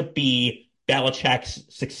wanted to be Belichick's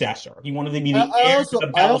successor. He wanted to be I, the I heir to also, the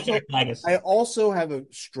I also, Belichick legacy. I also have a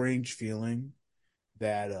strange feeling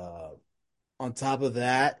that on top of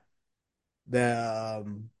that, that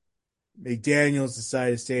McDaniels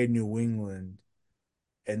decided to stay in New England,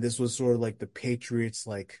 and this was sort of like the Patriots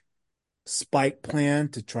like spike plan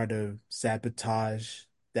to try to sabotage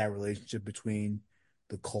that relationship between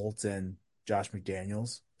the Colts and Josh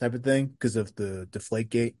McDaniels type of thing because of the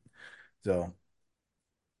Deflategate. So,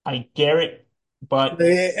 I get it, but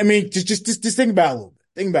I mean, just think about it a little bit.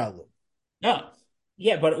 Think about it a little no.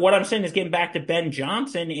 Yeah, but what I'm saying is getting back to Ben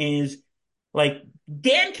Johnson is like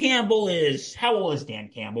Dan Campbell is how old is Dan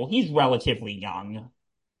Campbell? He's relatively young.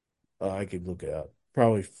 I could look it up.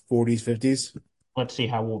 Probably 40s, 50s. Let's see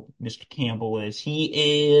how old Mr. Campbell is. He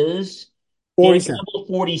is Dan 47. Campbell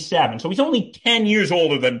 47. So he's only 10 years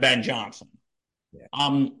older than Ben Johnson. Yeah.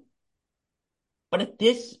 Um, but at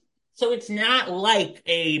this so it's not like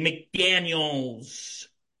a McDaniels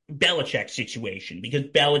Belichick situation because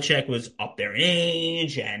Belichick was up there in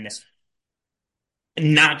age and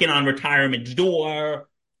knocking on retirement's door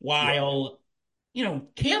Yeah. while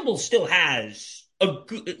Campbell still has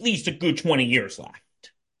at least a good 20 years left.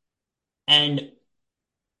 And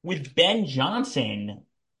with Ben Johnson,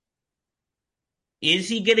 is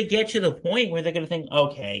he going to get to the point where they're going to think,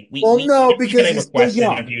 okay, Well, no, we're going because to he's still request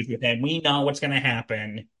young. interviews with him. We know what's going to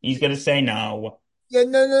happen. He's going to say no. Yeah,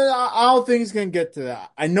 no, no, no, I don't think he's gonna get to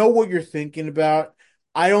that. I know what you're thinking about.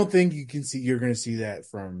 I don't think you're gonna see that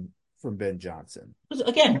from Ben Johnson. Because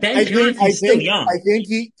again, Ben Johnson's still I young. think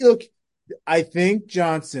he look. I think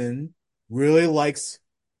Johnson really likes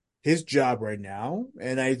his job right now,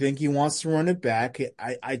 and I think he wants to run it back.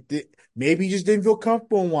 I did maybe he just didn't feel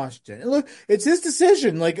comfortable in Washington. And look, it's his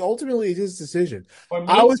decision. Like ultimately, it's his decision. Or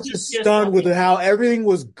I maybe was he's just just stunned with like, how everything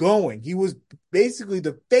was going. He was basically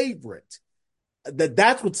the favorite.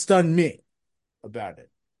 That's what stunned me about it.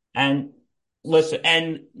 and listen,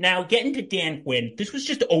 and now getting to Dan Quinn, this was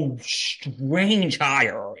just a strange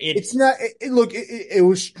hire. It's It's not. Look, it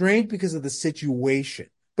was strange because of the situation,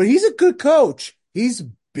 but he's a good coach. He's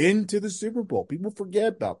been to the Super Bowl. People forget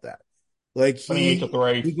about that. Like 28 to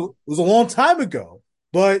 3. it was a long time ago,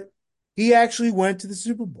 but he actually went to the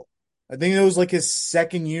Super Bowl. I think it was like his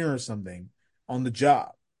second year or something on the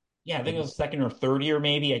job. Yeah, I think Like, it was second or third year,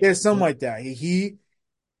 maybe. yeah, something like that.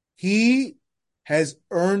 He has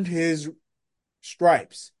earned his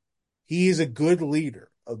stripes. He is a good leader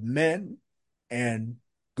of men and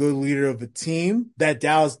good leader of a team that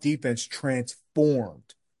Dallas defense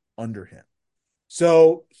transformed under him.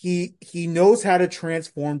 So he knows how to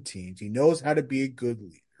transform teams. He knows how to be a good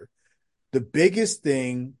leader. The biggest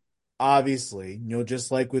thing, obviously,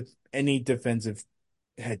 just like with any defensive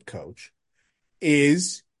head coach,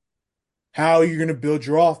 is how you're going to build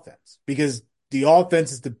your offense because the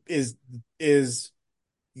offense is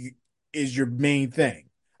is your main thing.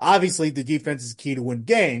 Obviously, the defense is key to win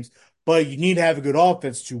games, but you need to have a good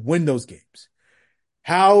offense to win those games.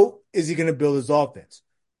 How is he going to build his offense?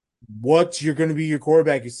 What's you're going to be your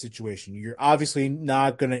quarterback situation? You're obviously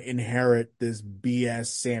not going to inherit this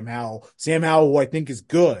BS Sam Howell. Sam Howell, I think, is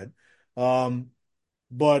good, um,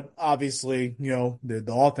 but obviously, the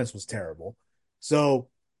offense was terrible. So,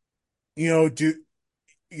 do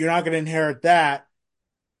you're not going to inherit that.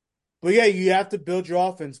 But yeah, you have to build your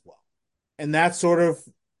offense well. And that's sort of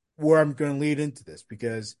where I'm going to lead into this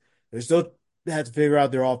because they still have to figure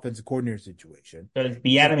out their offensive coordinator situation. Because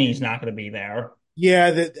the And enemy is not going to be there. yeah,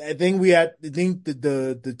 I think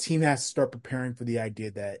the team has to start preparing for the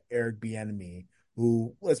idea that Eric Bieniemy,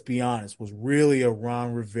 who, let's be honest, was really a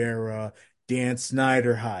Ron Rivera, Dan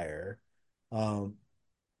Snyder hire, um,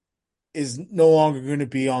 is no longer going to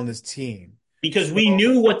be on this team. Because we So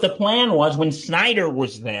knew what the plan was when Snyder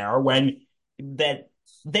was there, when that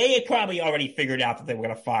they had probably already figured out that they were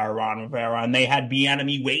going to fire Ron Rivera, and they had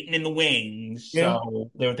Bieniemy waiting in the wings. yeah,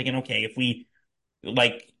 So they were thinking, okay,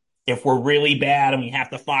 like if we're really bad and we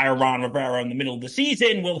have to fire Ron Rivera in the middle of the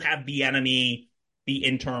season, we'll have Bieniemy be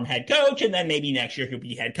interim head coach, and then maybe next year he'll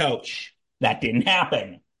be head coach. That didn't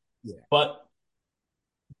happen. yeah, But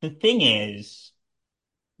the thing is,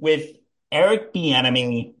 with Eric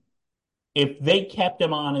Bieniemy, if they kept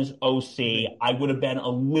him on as OC, I would have been a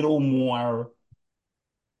little more,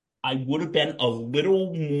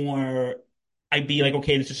 I'd be like,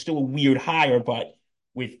 okay, this is still a weird hire, but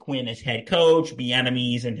with Quinn as head coach,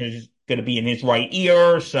 Bieniemy's and his going to be in his right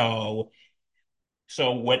ear.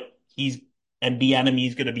 So what he's, and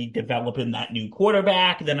Bieniemy's going to be developing that new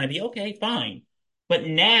quarterback, then I'd be okay, fine. But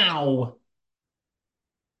now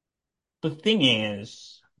the thing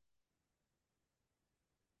is,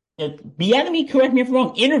 Bieniemy, correct me if I'm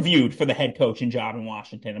wrong, interviewed for the head coaching job in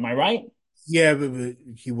Washington. Am I right? yeah, but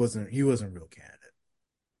he wasn't a real candidate.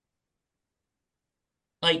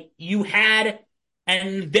 Like you had,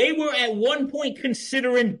 and they were at one point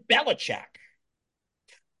considering Belichick.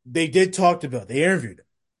 They did talk about. They interviewed him.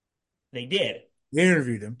 They did. They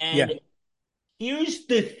interviewed him. Yeah, And here's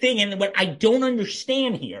the thing, and what I don't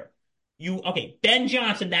understand here. Okay, Ben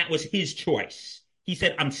Johnson, that was his choice. He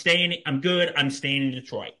said, I'm staying, I'm good, I'm staying in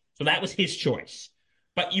Detroit. So that was his choice.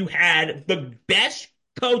 But you had the best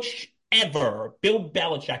coach ever, Bill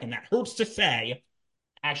Belichick, and that hurts to say.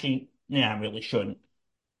 Actually, yeah, I really shouldn't.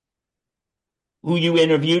 Who you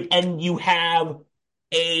interviewed, and you have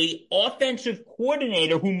a offensive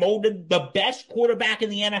coordinator who molded the best quarterback in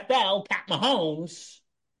the NFL, Pat Mahomes,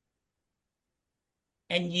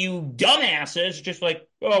 and you dumbasses just like,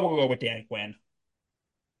 oh, we'll go with Dan Quinn.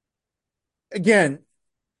 again,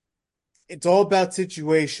 it's all about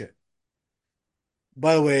situation.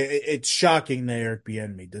 By the way, it's shocking that Eric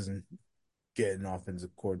Bieniemy doesn't get an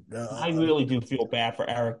offensive I really do feel bad for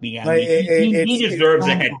Eric like Bieniemy. He it's deserves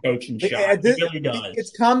a head comical. coaching shot. He really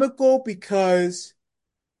It's does. comical because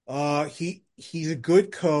he's a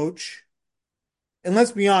good coach, and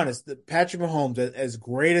let's be honest, Patrick Mahomes, as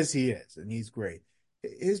great as he is, and he's great,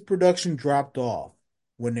 his production dropped off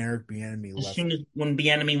when Eric Bieniemy As left. soon as when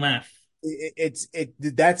Bieniemy left,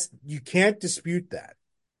 That's you can't dispute that.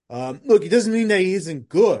 Look, it doesn't mean that he isn't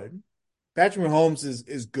good. Patrick Mahomes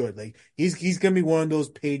is good. Like he's gonna be one of those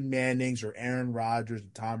Peyton Mannings or Aaron Rodgers or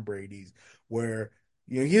Tom Brady's where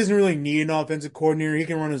he doesn't really need an offensive coordinator. He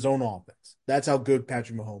can run his own offense. That's how good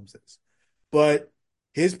Patrick Mahomes is. But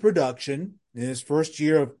his production in his first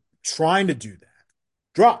year of trying to do that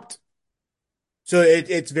dropped. So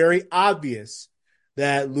it's very obvious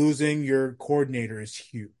that losing your coordinator is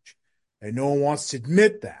huge, and no one wants to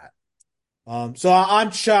admit that. So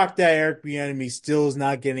I'm shocked that Eric Bieniemy still is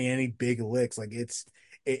not getting any big licks. Like it's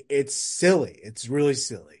silly. It's really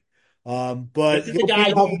silly. But this is the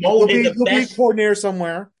guy who he'll molded be the he'll be a best. coordinator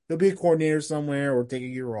somewhere. He'll be a coordinator somewhere or take a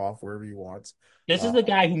year off wherever he wants. This is Uh, the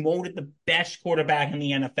guy who molded the best quarterback in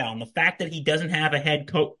the NFL. And the fact that he doesn't have a head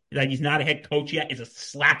coach, that he's not a head coach yet, is a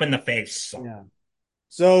slap in the face, yeah.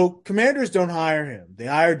 So Commanders don't hire him. They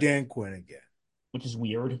hire Dan Quinn again. which is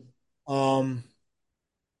weird. Um,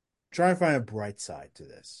 try and find a bright side to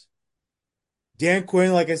this. Dan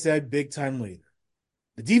Quinn, like I said, big time leader.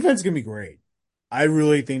 The defense is gonna be great. I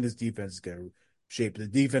really think this defense is gonna shape. The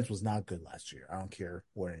defense was not good last year. I don't care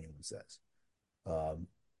what anyone says. Um,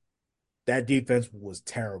 that defense was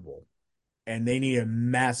terrible, and they need a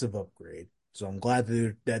massive upgrade. So I'm glad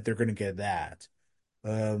that they're going to get that.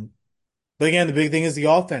 Um, but again, the big thing is the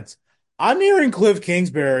offense. I'm hearing Cliff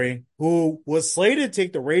Kingsbury, who was slated to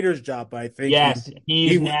take the Raiders job, but I think Yes,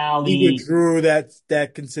 he is now he the withdrew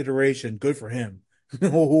that consideration. Good for him.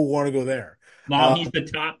 Who want to go there? now he's the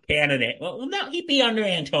top candidate. Well, no, he'd be under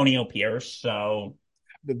Antonio Pierce, so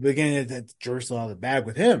The beginning that jury's still out of the bag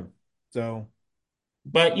with him. So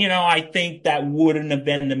but I think that wouldn't have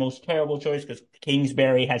been the most terrible choice because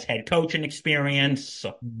Kingsbury has head coaching experience.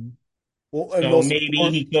 So, mhm. Well, and so maybe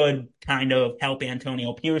he could kind of help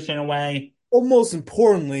Antonio Pierce in a way. most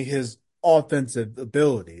importantly, his offensive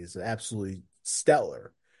ability is absolutely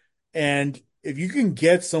stellar. And if you can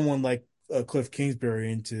get someone like Cliff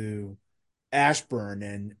Kingsbury into Ashburn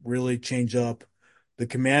and really change up the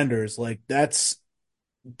Commanders, like that's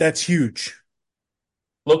huge.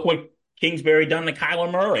 Look what Kingsbury done to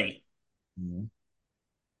Kyler Murray. Mhm.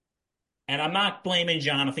 And I'm not blaming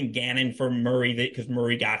Jonathan Gannon for Murray because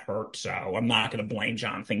Murray got hurt. So I'm not going to blame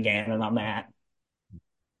Jonathan Gannon on that.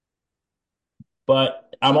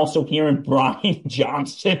 But I'm also hearing Brian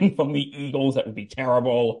Johnson from the Eagles. That would be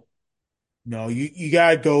terrible. No, you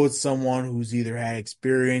gotta go with someone who's either had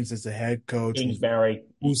experience as a head coach, Kingsbury.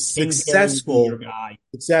 who's Kingsbury would be your guy.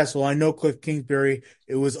 successful. I know Cliff Kingsbury,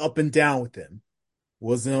 it was up and down with him.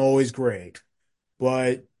 Wasn't always great,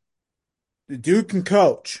 but the dude can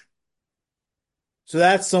coach. So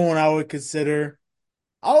that's someone I would consider.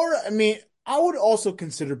 I would also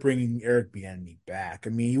consider bringing Eric Bieniemy back. I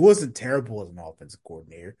mean, he wasn't terrible as an offensive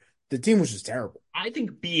coordinator. The team was just terrible. I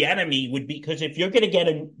think Bieniemy would be because if you're going to get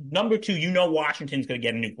a number two, Washington's going to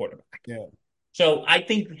get a new quarterback. Yeah. So I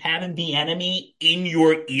think having Bieniemy in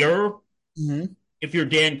your ear, Hmm. if you're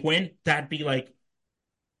Dan Quinn, that'd be like,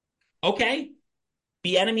 okay,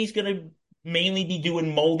 Bieniemy's going to mainly be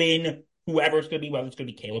doing molding whoever's going to be, whether it's going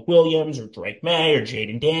to be Caleb Williams or Drake May or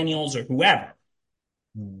Jaden Daniels or whoever.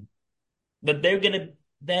 Hmm. That they're going to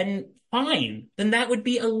then fine. Then that would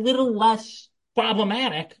be a little less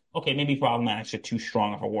problematic. Okay, maybe problematic's a too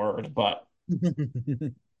strong of a word, but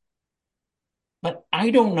I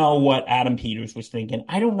don't know what Adam Peters was thinking.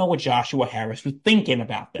 I don't know what Joshua Harris was thinking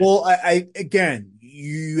about Well, this. I again,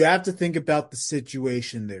 you have to think about the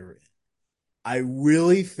situation they're in. I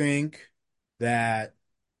really think that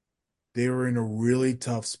they were in a really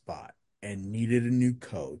tough spot and needed a new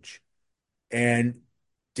coach. And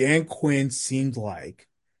Dan Quinn seemed like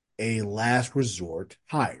a last resort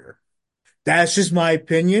hire. That's just my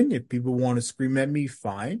opinion. If people want to scream at me,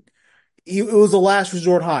 fine. It was a last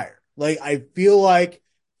resort hire. Like I feel like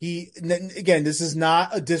again, this is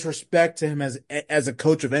not a disrespect to him as a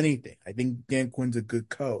coach of anything. I think Dan Quinn's a good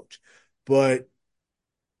coach, but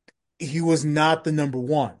he was not the number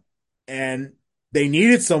one. And they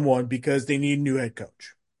needed someone because they need a new head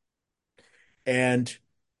coach. And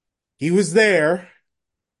he was there,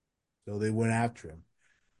 so they went after him.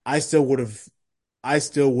 I still would have I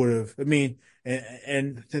still would have. I mean,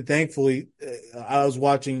 thankfully, I was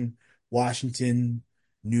watching Washington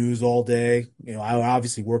news all day. I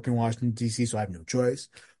obviously work in Washington D.C., so I have no choice.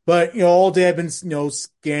 But all day I've been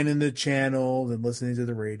scanning the channels and listening to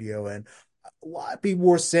the radio, and a lot of people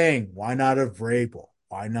were saying, "Why not a Vrabel?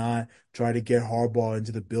 Why not try to get Harbaugh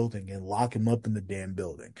into the building and lock him up in the damn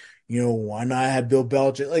building? Why not have Bill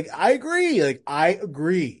Belichick?" Like I agree. Like I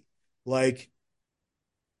agree. Like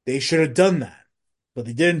they should have done that, but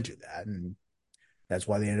they didn't do that, and that's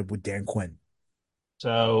why they ended up with Dan Quinn.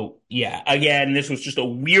 So yeah, again, this was just a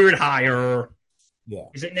weird hire. Yeah.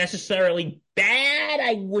 Is it necessarily bad?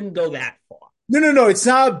 I wouldn't go that far. No, no, no. It's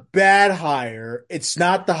not a bad hire. It's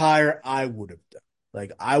not the hire I would have done.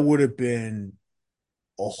 Like I would have been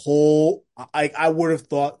a whole. I would have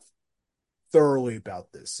thought thoroughly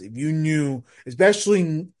about this if you knew,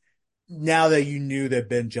 especially now that you knew that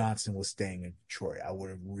Ben Johnson was staying in Detroit. I would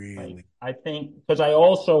have Right. really. I think because I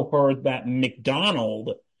also heard that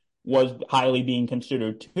McDonald was highly being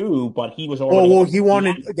considered too, but he was Oh already well, he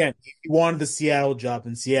wanted the Seattle job,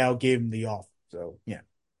 and Seattle gave him the offer. So yeah.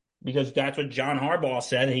 because that's what John Harbaugh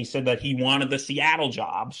said. He said that he wanted the Seattle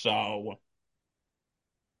job. So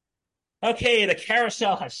Okay, the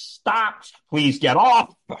carousel has stopped. Please get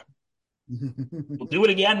off. We'll do it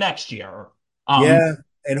again next year. Um, Yeah,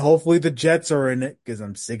 and hopefully the Jets are in it because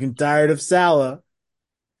I'm sick and tired of Salah.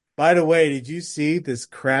 By the way, did you see this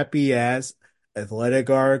crappy ass athletic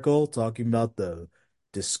article talking about the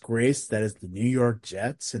disgrace that is the New York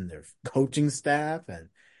Jets and their coaching staff and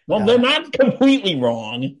well, they're how not completely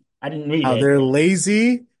wrong. I didn't read how it. they're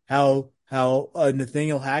lazy, how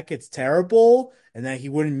Nathaniel Hackett's terrible, and that he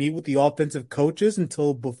wouldn't meet with the offensive coaches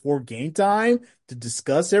until before game time to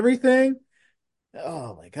discuss everything?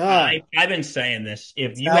 Oh my God. I've been saying this.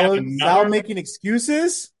 Sal making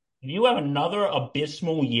excuses? If you have another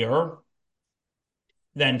abysmal year,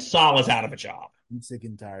 then Salah's out of a job. I'm sick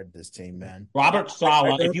and tired of this team, man. Robert I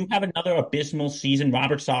Saleh, if don't you have another abysmal season,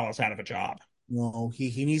 Robert Saleh's out of a job. know.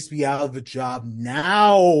 He needs to be out of a job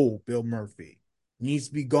now, Bill Murphy. He needs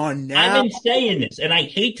to be gone I've now been saying this, and I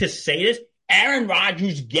hate to say this. Aaron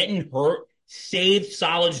Rodgers getting hurt saved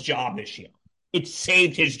Saleh's job this year. It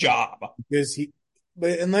saved his job. because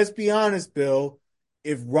and let's be honest, Bill,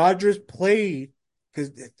 if Rodgers played,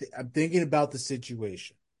 because I'm thinking about the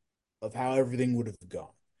situation of how everything would have gone.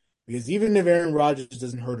 Because even if Aaron Rodgers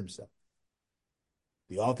doesn't hurt himself,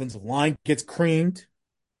 the offensive line gets creamed.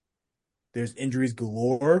 There's injuries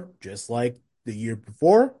galore, just like the year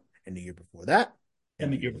before, and the year before that, And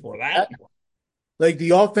and the the year year before before that, that. Like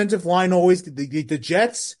the offensive line always, the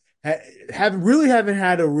Jets haven't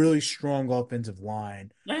had a really strong offensive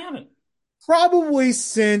line I haven't. probably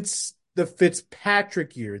since the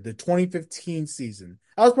Fitzpatrick year, the 2015 season.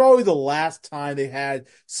 That was probably the last time they had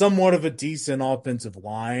somewhat of a decent offensive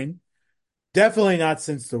line. Definitely not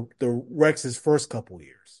since the Rex's first couple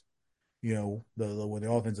years. You know, when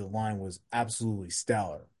the offensive line was absolutely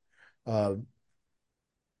stellar. Uh,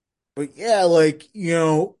 but yeah, like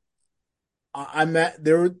I'm at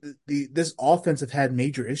there. This offense have had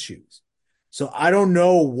major issues, so I don't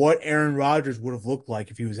know what Aaron Rodgers would have looked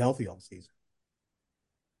like if he was healthy all season.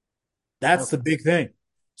 That's the big thing.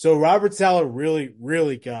 So Robert Saleh really,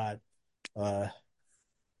 really got uh,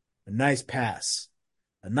 a nice pass,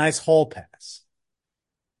 a nice hall pass.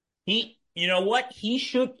 You know what? He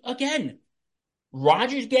should, again,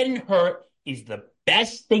 Rodgers getting hurt is the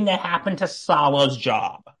best thing that happened to Salah's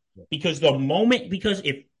job. Because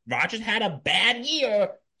if Rodgers had a bad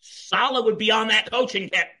year, Salah would be on that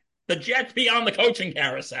the Jets be on the coaching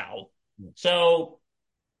carousel. So,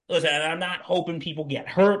 listen, I'm not hoping people get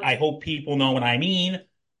hurt. I hope people know what I mean.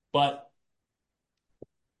 But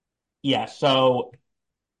yeah, so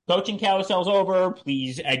coaching carousel's over.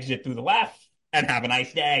 Please exit through the left and have a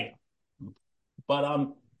nice day. But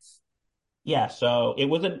yeah, so it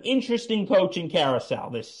was an interesting coaching carousel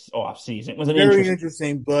this offseason. It was an Very interesting.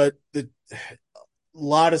 interesting, but the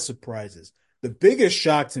lot of surprises. The biggest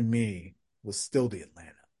shock to me was still the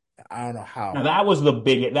Atlanta. I don't know Now how. that was the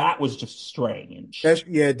biggest. That was just strange.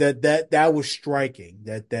 That was striking.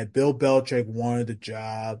 That Bill Belichick wanted the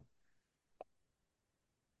job,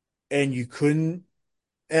 and you couldn't.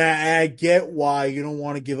 And I get why you don't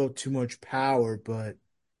want to give up too much power, but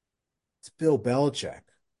it's Bill Belichick.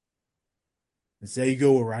 Instead, you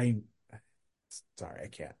go with Ryan. Sorry, I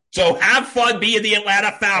can't. So have fun being the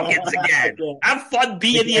Atlanta Falcons I again. can't. Have fun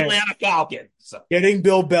being the Again, Atlanta Falcons. getting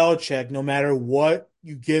Bill Belichick, no matter what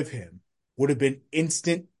you give him, would have been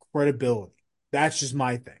instant credibility. That's just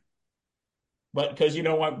my thing. But because you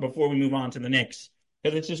know what, before we move on to the Knicks,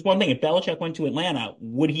 because it's just one thing. If Belichick went to Atlanta,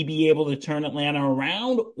 would he be able to turn Atlanta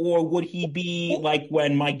around, or would he be like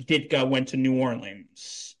when Mike Ditka went to New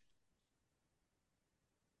Orleans?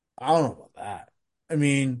 I don't know about that. I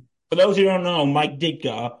mean, For those who don't know, Mike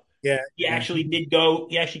Ditka, yeah, he yeah. actually did go.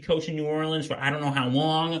 He actually coached in New Orleans for I don't know how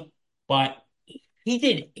long, but he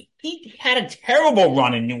did. He had a terrible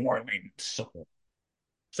run in New Orleans.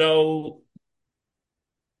 So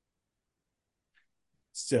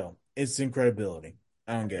Still, instant credibility.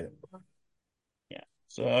 I don't get it. yeah.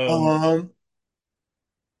 So Um,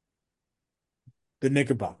 the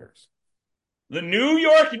Knickerbockers. the New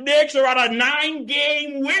York Knicks are on a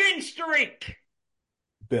 9-game winning streak.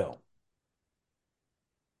 Bill.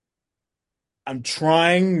 I'm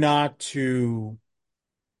trying not to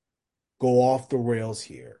go off the rails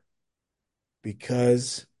here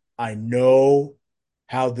because I know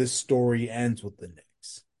how this story ends with the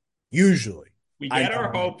Knicks. Usually, We I get know our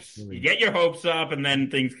how the hopes. You story get your hopes up, and then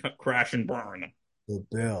things crash and burn. ends. But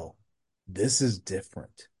Bill, this is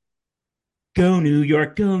different. Go New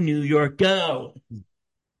York, go New York, go.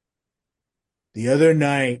 The other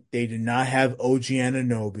night, they did not have OG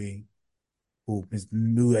Anunoby, who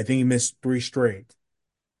I think he missed three straight.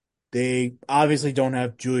 They obviously don't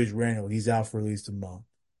have Julius Randle. He's out for at least a month.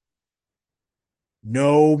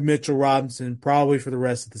 No Mitchell Robinson, probably for the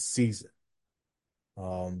rest of the season.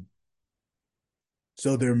 Um,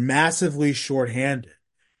 so they're massively shorthanded.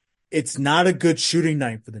 It's not a good shooting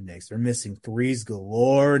night for the Knicks. They're missing threes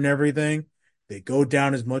galore and everything. They go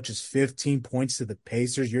down as much as 15 points to the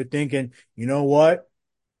Pacers. You're thinking, you know what?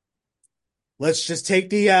 Let's just take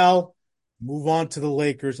the L, move on to the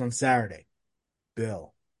Lakers on Saturday.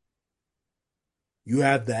 Bill, you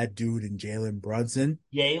have that dude in Jalen Brunson,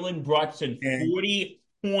 Jalen Brunson, and 40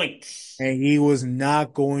 points. and he was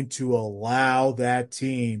not going to allow that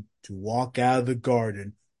team to walk out of the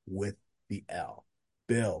Garden with the L.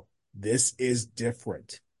 Bill, this is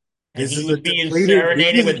different. And This he is a was being depleted.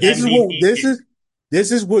 serenaded with This MVP. is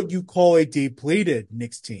this is what you call a depleted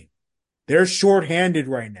Knicks team. They're shorthanded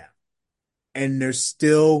right now, and they're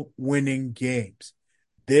still winning games.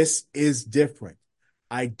 This is different.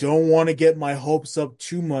 I don't want to get my hopes up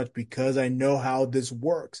too much because I know how this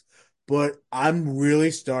works, but I'm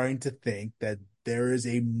really starting to think that there is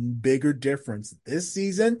a bigger difference this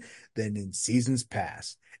season than in seasons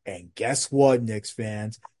past. And guess what, Knicks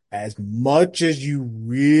fans? As much as you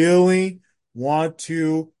really want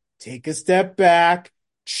to take a step back,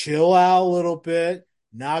 chill out a little bit,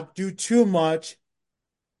 not do too much,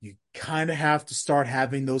 you kind of have to start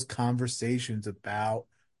having those conversations about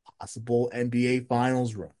possible NBA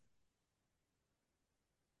Finals run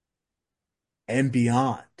and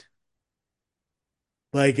beyond.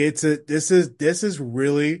 Like this is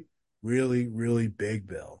really, really, really big,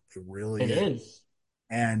 Bill. It really It is. is.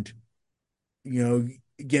 And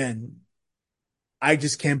again, I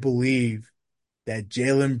just can't believe that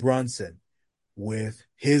Jalen Brunson, with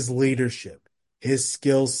his leadership, his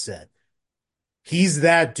skill set, he's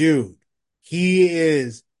that dude. He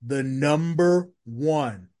is the number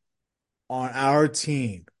one on our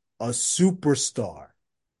team, a superstar,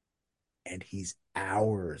 and he's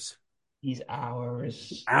ours. He's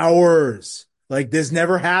ours. Ours. Like this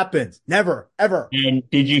never happens. Never, ever. And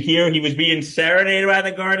did you hear he was being serenaded by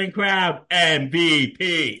the Garden crowd?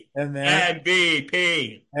 MVP. And man,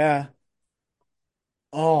 MVP. yeah.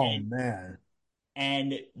 Oh And, man.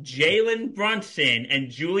 and Jalen Brunson and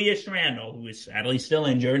Julius Randle, who is sadly still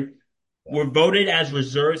injured, Yeah. were voted as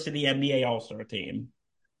reserves to the NBA All-Star team.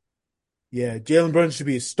 Yeah. Jalen Brunson should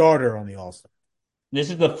be a starter on the All-Star. This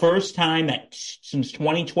is the first time that since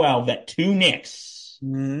 2012 that two Knicks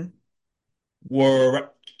Mm-hmm. were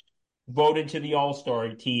voted to the All-Star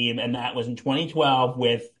team, and that was in 2012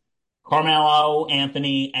 with Carmelo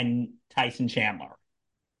Anthony and Tyson Chandler.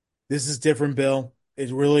 This is different, Bill.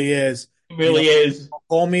 It really is. It You know, really is.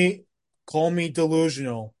 call me call me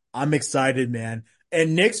delusional. I'm excited, man.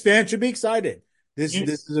 And Knicks fans should be excited. This You,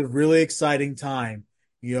 this is a really exciting time.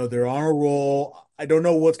 They're on a roll. I don't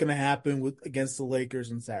know what's gonna happen with against the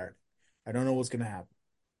Lakers on Saturday. I don't know what's gonna happen.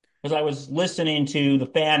 because I was listening to the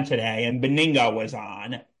fan today, and Beningo was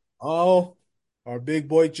on, Oh, our big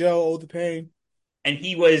boy Joe, oh the pain. and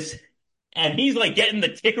he's like getting the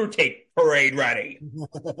ticker tape parade ready,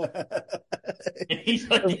 and he's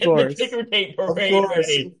like Of getting the course. ticker tape Of parade course.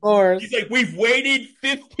 ready. Of He's course. like, we've waited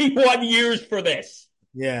 51 years for this.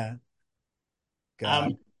 Yeah. God.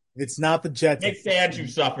 Um, It's not the Jets. Nick fans, you've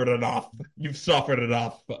suffered enough. You've suffered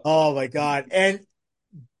enough. Oh my God. And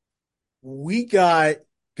we got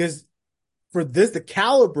because for this the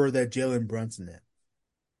caliber that Jalen Brunson is,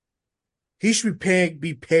 he should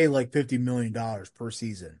be paid like $50 million per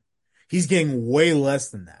season. He's getting way less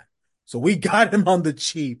than that. So we got him on the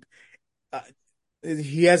cheap. Uh,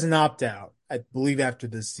 he has an opt out, I believe, after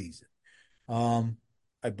this season.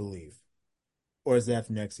 I believe, or is it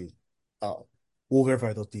after next season? Oh, we'll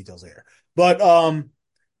verify those details later. But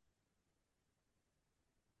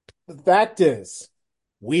the fact is,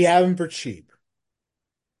 we have him for cheap,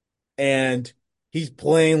 and he's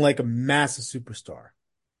playing like a massive superstar.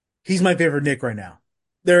 He's my favorite Nick right now.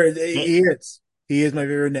 There, he is. He is my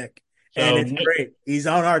favorite Nick, and So it's great. He's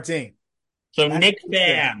on our team. So That's Knicks what I'm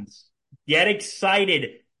saying. fans, get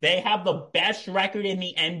excited. They have the best record in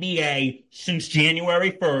the NBA since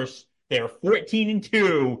January 1st. They're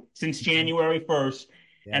 14-2 since January 1st.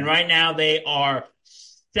 And Yeah, right now they are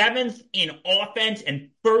seventh in offense and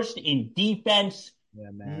first in defense.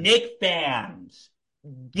 yeah, man. Knicks fans,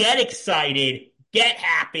 get excited, get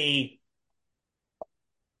happy.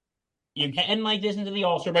 You're getting like this into the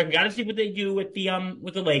All-Star break. We got to see what they do with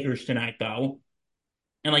the Lakers tonight, though.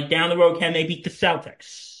 And like down the road, can they beat the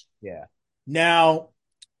Celtics? Yeah. Now,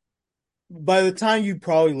 by the time you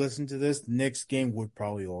probably listen to this, the Knicks game would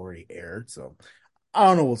probably already aired. So I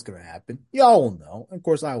don't know what's gonna happen. Y'all will know. Of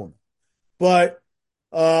course, I will know. But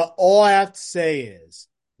all I have to say is,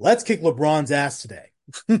 let's kick LeBron's ass today.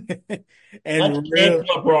 Let's and kick really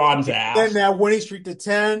LeBron's then ass. that winning streak to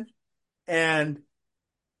 10 and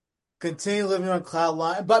continue living on cloud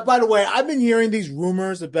nine. But by the way, I've been hearing these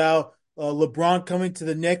rumors about LeBron coming to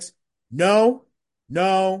the Knicks. No,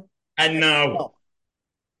 no, And and no. no.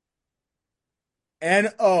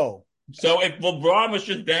 No, So if LeBron was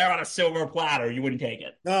just there on a silver platter, you wouldn't take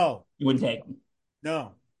it. no, You wouldn't take him.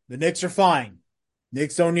 no. The Knicks are fine.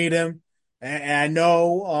 Knicks don't need him. And I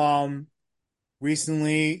know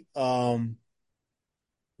recently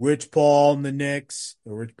Rich Paul and the Knicks.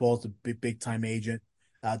 Rich Paul's a big time agent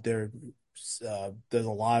out there. There's a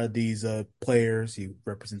lot of these players. He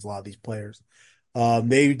represents a lot of these players.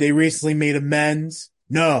 They recently made amends.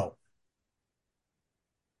 No,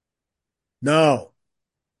 no.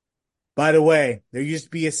 By the way, there used to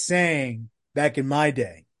be a saying back in my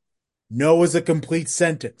day. No is a complete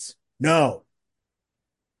sentence. No.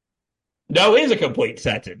 No is a complete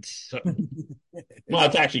sentence. Well,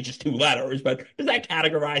 it's actually just two letters, but does that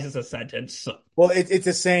categorize as a sentence? Well, it's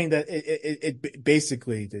a saying that it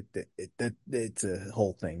basically that it's a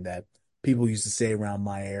whole thing that people used to say around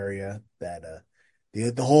my area that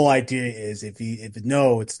the whole idea is if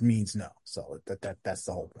no, it means no. So that's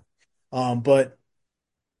the whole point. But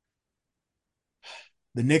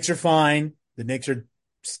the Knicks are fine. The Knicks are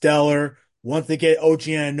stellar. Once they get OG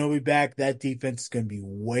Anunoby back, that defense is going to be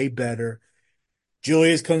way better.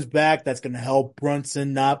 Julius comes back. That's going to help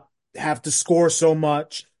Brunson not have to score so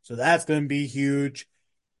much. So that's going to be huge.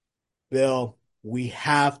 Bill, we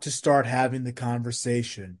have to start having the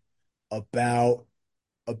conversation about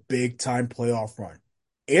a big time playoff run.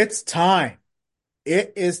 It's time.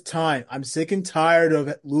 It is time. I'm sick and tired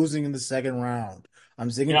of losing in the second round.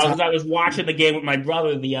 I'm sick You and know, tired. because I was watching the game with my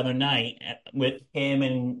brother the other night with him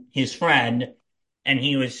and his friend, and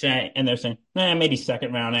he was saying, and they're saying, maybe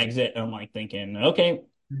second round exit. And I'm like thinking, okay,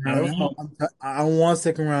 I No, don't no, know. I don't want a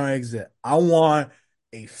second round exit. I want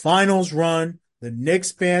a finals run. The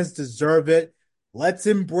Knicks fans deserve it. Let's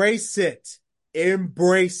embrace it.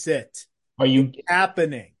 Embrace it. Are It's you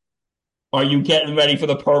happening. are you getting ready for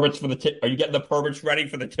the permits for the? Are you getting the permits ready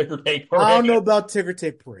for the ticker tape I parade? don't know about ticker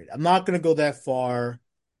tape parade. I'm not going to go that far.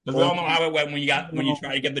 Because we Or all know how it went when you no.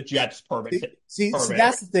 try to get the Jets See, permit.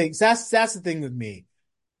 that's the thing. That's the thing with me.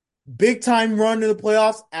 Big time run in the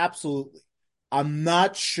playoffs, absolutely. I'm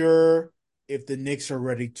not sure if the Knicks are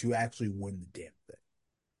ready to actually win the damn thing.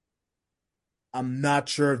 I'm not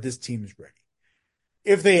sure if this team is ready.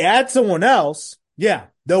 If they add someone else, yeah,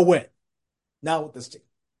 they'll win. Not with this team.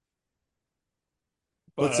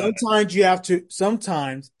 But But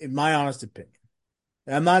sometimes, in my honest opinion,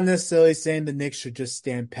 and I'm not necessarily saying the Knicks should just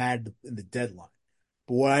stand pat in the deadline.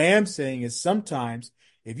 But what I am saying is sometimes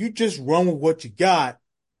if you just run with what you got,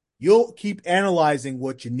 you'll keep analyzing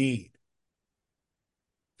what you need.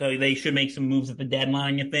 so they should make some moves at the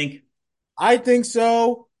deadline. You think? I think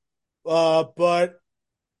so. But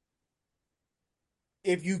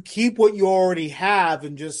if you keep what you already have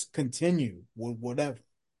and just continue with whatever,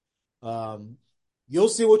 um, you'll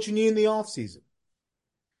see what you need in the offseason.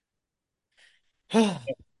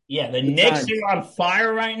 Yeah, the Good Knicks times. are on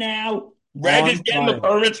fire right now. Reg is On getting the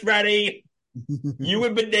fire. permits ready. You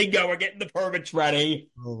and Bendigo are getting the permits ready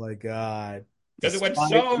Oh my God. because it went Despite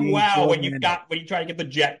so being well shorthanded, when you try to get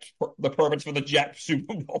the permits for the Jet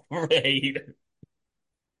Super Bowl parade.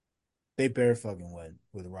 they better fucking win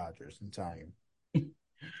with Rodgers. I'm telling you.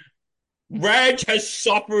 Reg has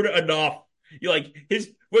suffered enough. You like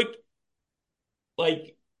his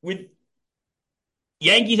like with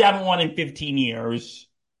Yankees haven't won in 15 years.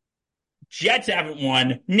 Jets haven't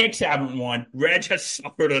won. Knicks haven't won. Reg has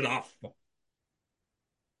suffered enough.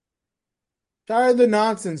 Tired of the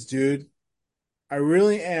nonsense, dude. I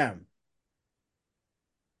really am.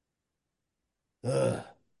 Ugh.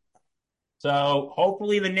 So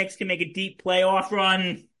hopefully the Knicks can make a deep playoff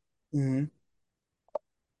run. Hmm.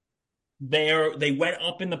 They went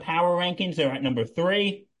up in the power rankings. They're at number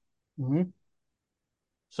three. Hmm.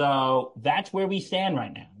 So that's where we stand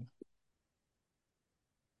right now.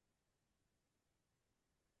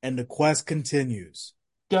 And the quest continues.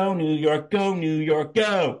 Go New York, go New York,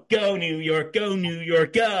 go. Go New York, go New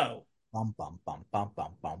York, go. Bum, bum, bum, bum,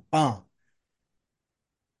 bum, bum, bum.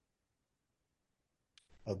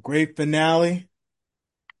 A great finale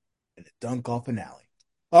and a dunk off finale.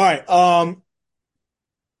 All right.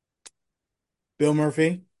 Bill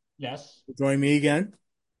Murphy, Yes, join me again.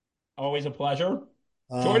 always a pleasure.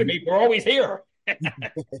 Joining Um, me, we're always here.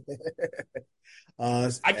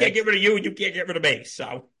 I can't at, get rid of you, and you can't get rid of me.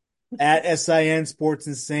 So at SIN Sports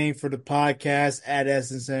Insane for the podcast, at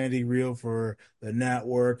S Insanity Real for the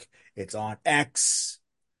network. It's on X.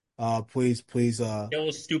 Please, still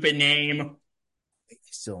a stupid name.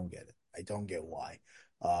 still don't get it. I don't get why.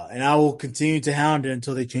 And I will continue to hound it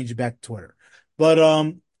until they change it back to Twitter. But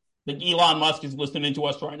I think Elon Musk is listening to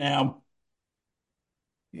us right now.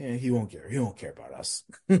 yeah, he won't care. He won't care about us.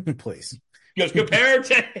 Please. Because compared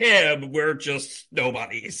to him, we're just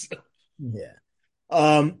nobodies. Yeah.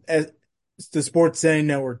 As the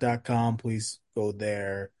sportssettingnetwork.com, please go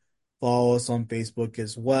there. Follow us on Facebook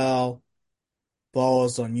as well. Follow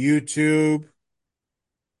us on YouTube.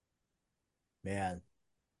 Man,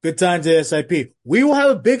 good times at SIP. We will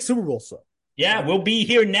have a big Super Bowl show. Yeah, we'll be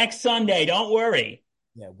here next Sunday. Don't worry.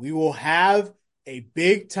 Yeah, we will have a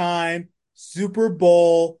big time Super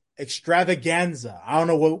Bowl extravaganza. I don't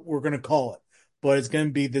know what we're going to call it, but it's going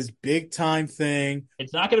to be this big time thing.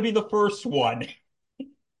 It's not going to be the first one.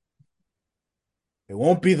 It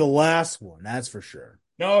won't be the last one, that's for sure.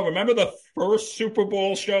 No, remember the first Super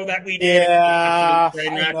Bowl show that we did? Yeah,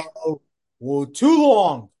 I know. Well, too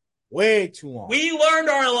long. Way too long. We learned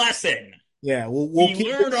our lesson. Yeah, we'll We keep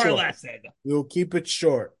learned it our short. lesson. We'll keep it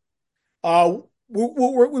short.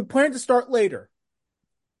 We plan to start later.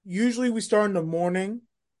 Usually we start in the morning,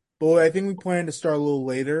 but I think we plan to start a little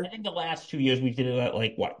later, I think the last 2 years we did it at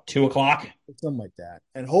like what, 2 o'clock? something like that.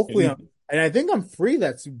 And hopefully, and I think I'm free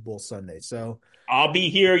that Super Bowl Sunday. So I'll be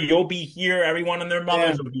here. You'll be here. Everyone and their yeah,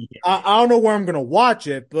 mothers will be here. I don't know where I'm gonna watch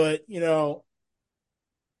it, but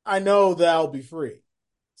I know that I'll be free.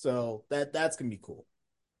 So that's gonna be cool.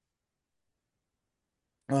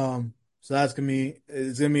 So it's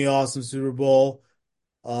gonna be awesome Super Bowl.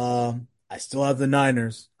 I still have the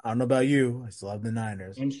Niners. I don't know about you. I still have the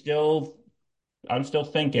Niners. I'm still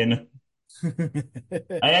thinking.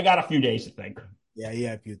 I got a few days to think. Yeah,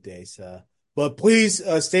 yeah, a few days. But please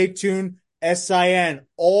stay tuned. SIN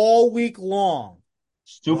all week long.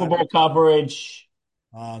 Super Bowl coverage.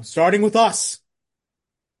 Starting with us.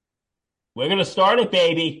 We're gonna start it,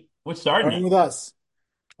 baby. We're starting Starting it. with us.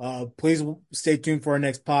 Please stay tuned for our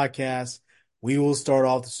next podcast. We will start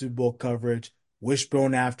off the Super Bowl coverage.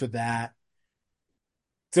 Wishbone after that.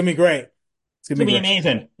 It's gonna be great. It's gonna be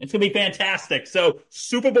amazing. It's gonna be fantastic. So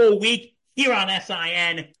Super Bowl week here on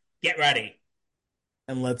SIN. Get ready.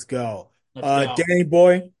 And let's go. Let's go. Danny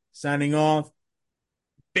Boy signing off.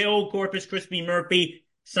 Bill Corpus Crispy Murphy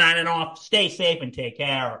signing off. Stay safe and take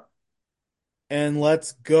care. And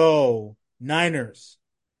let's go. Niners.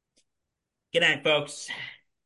 Good night, folks.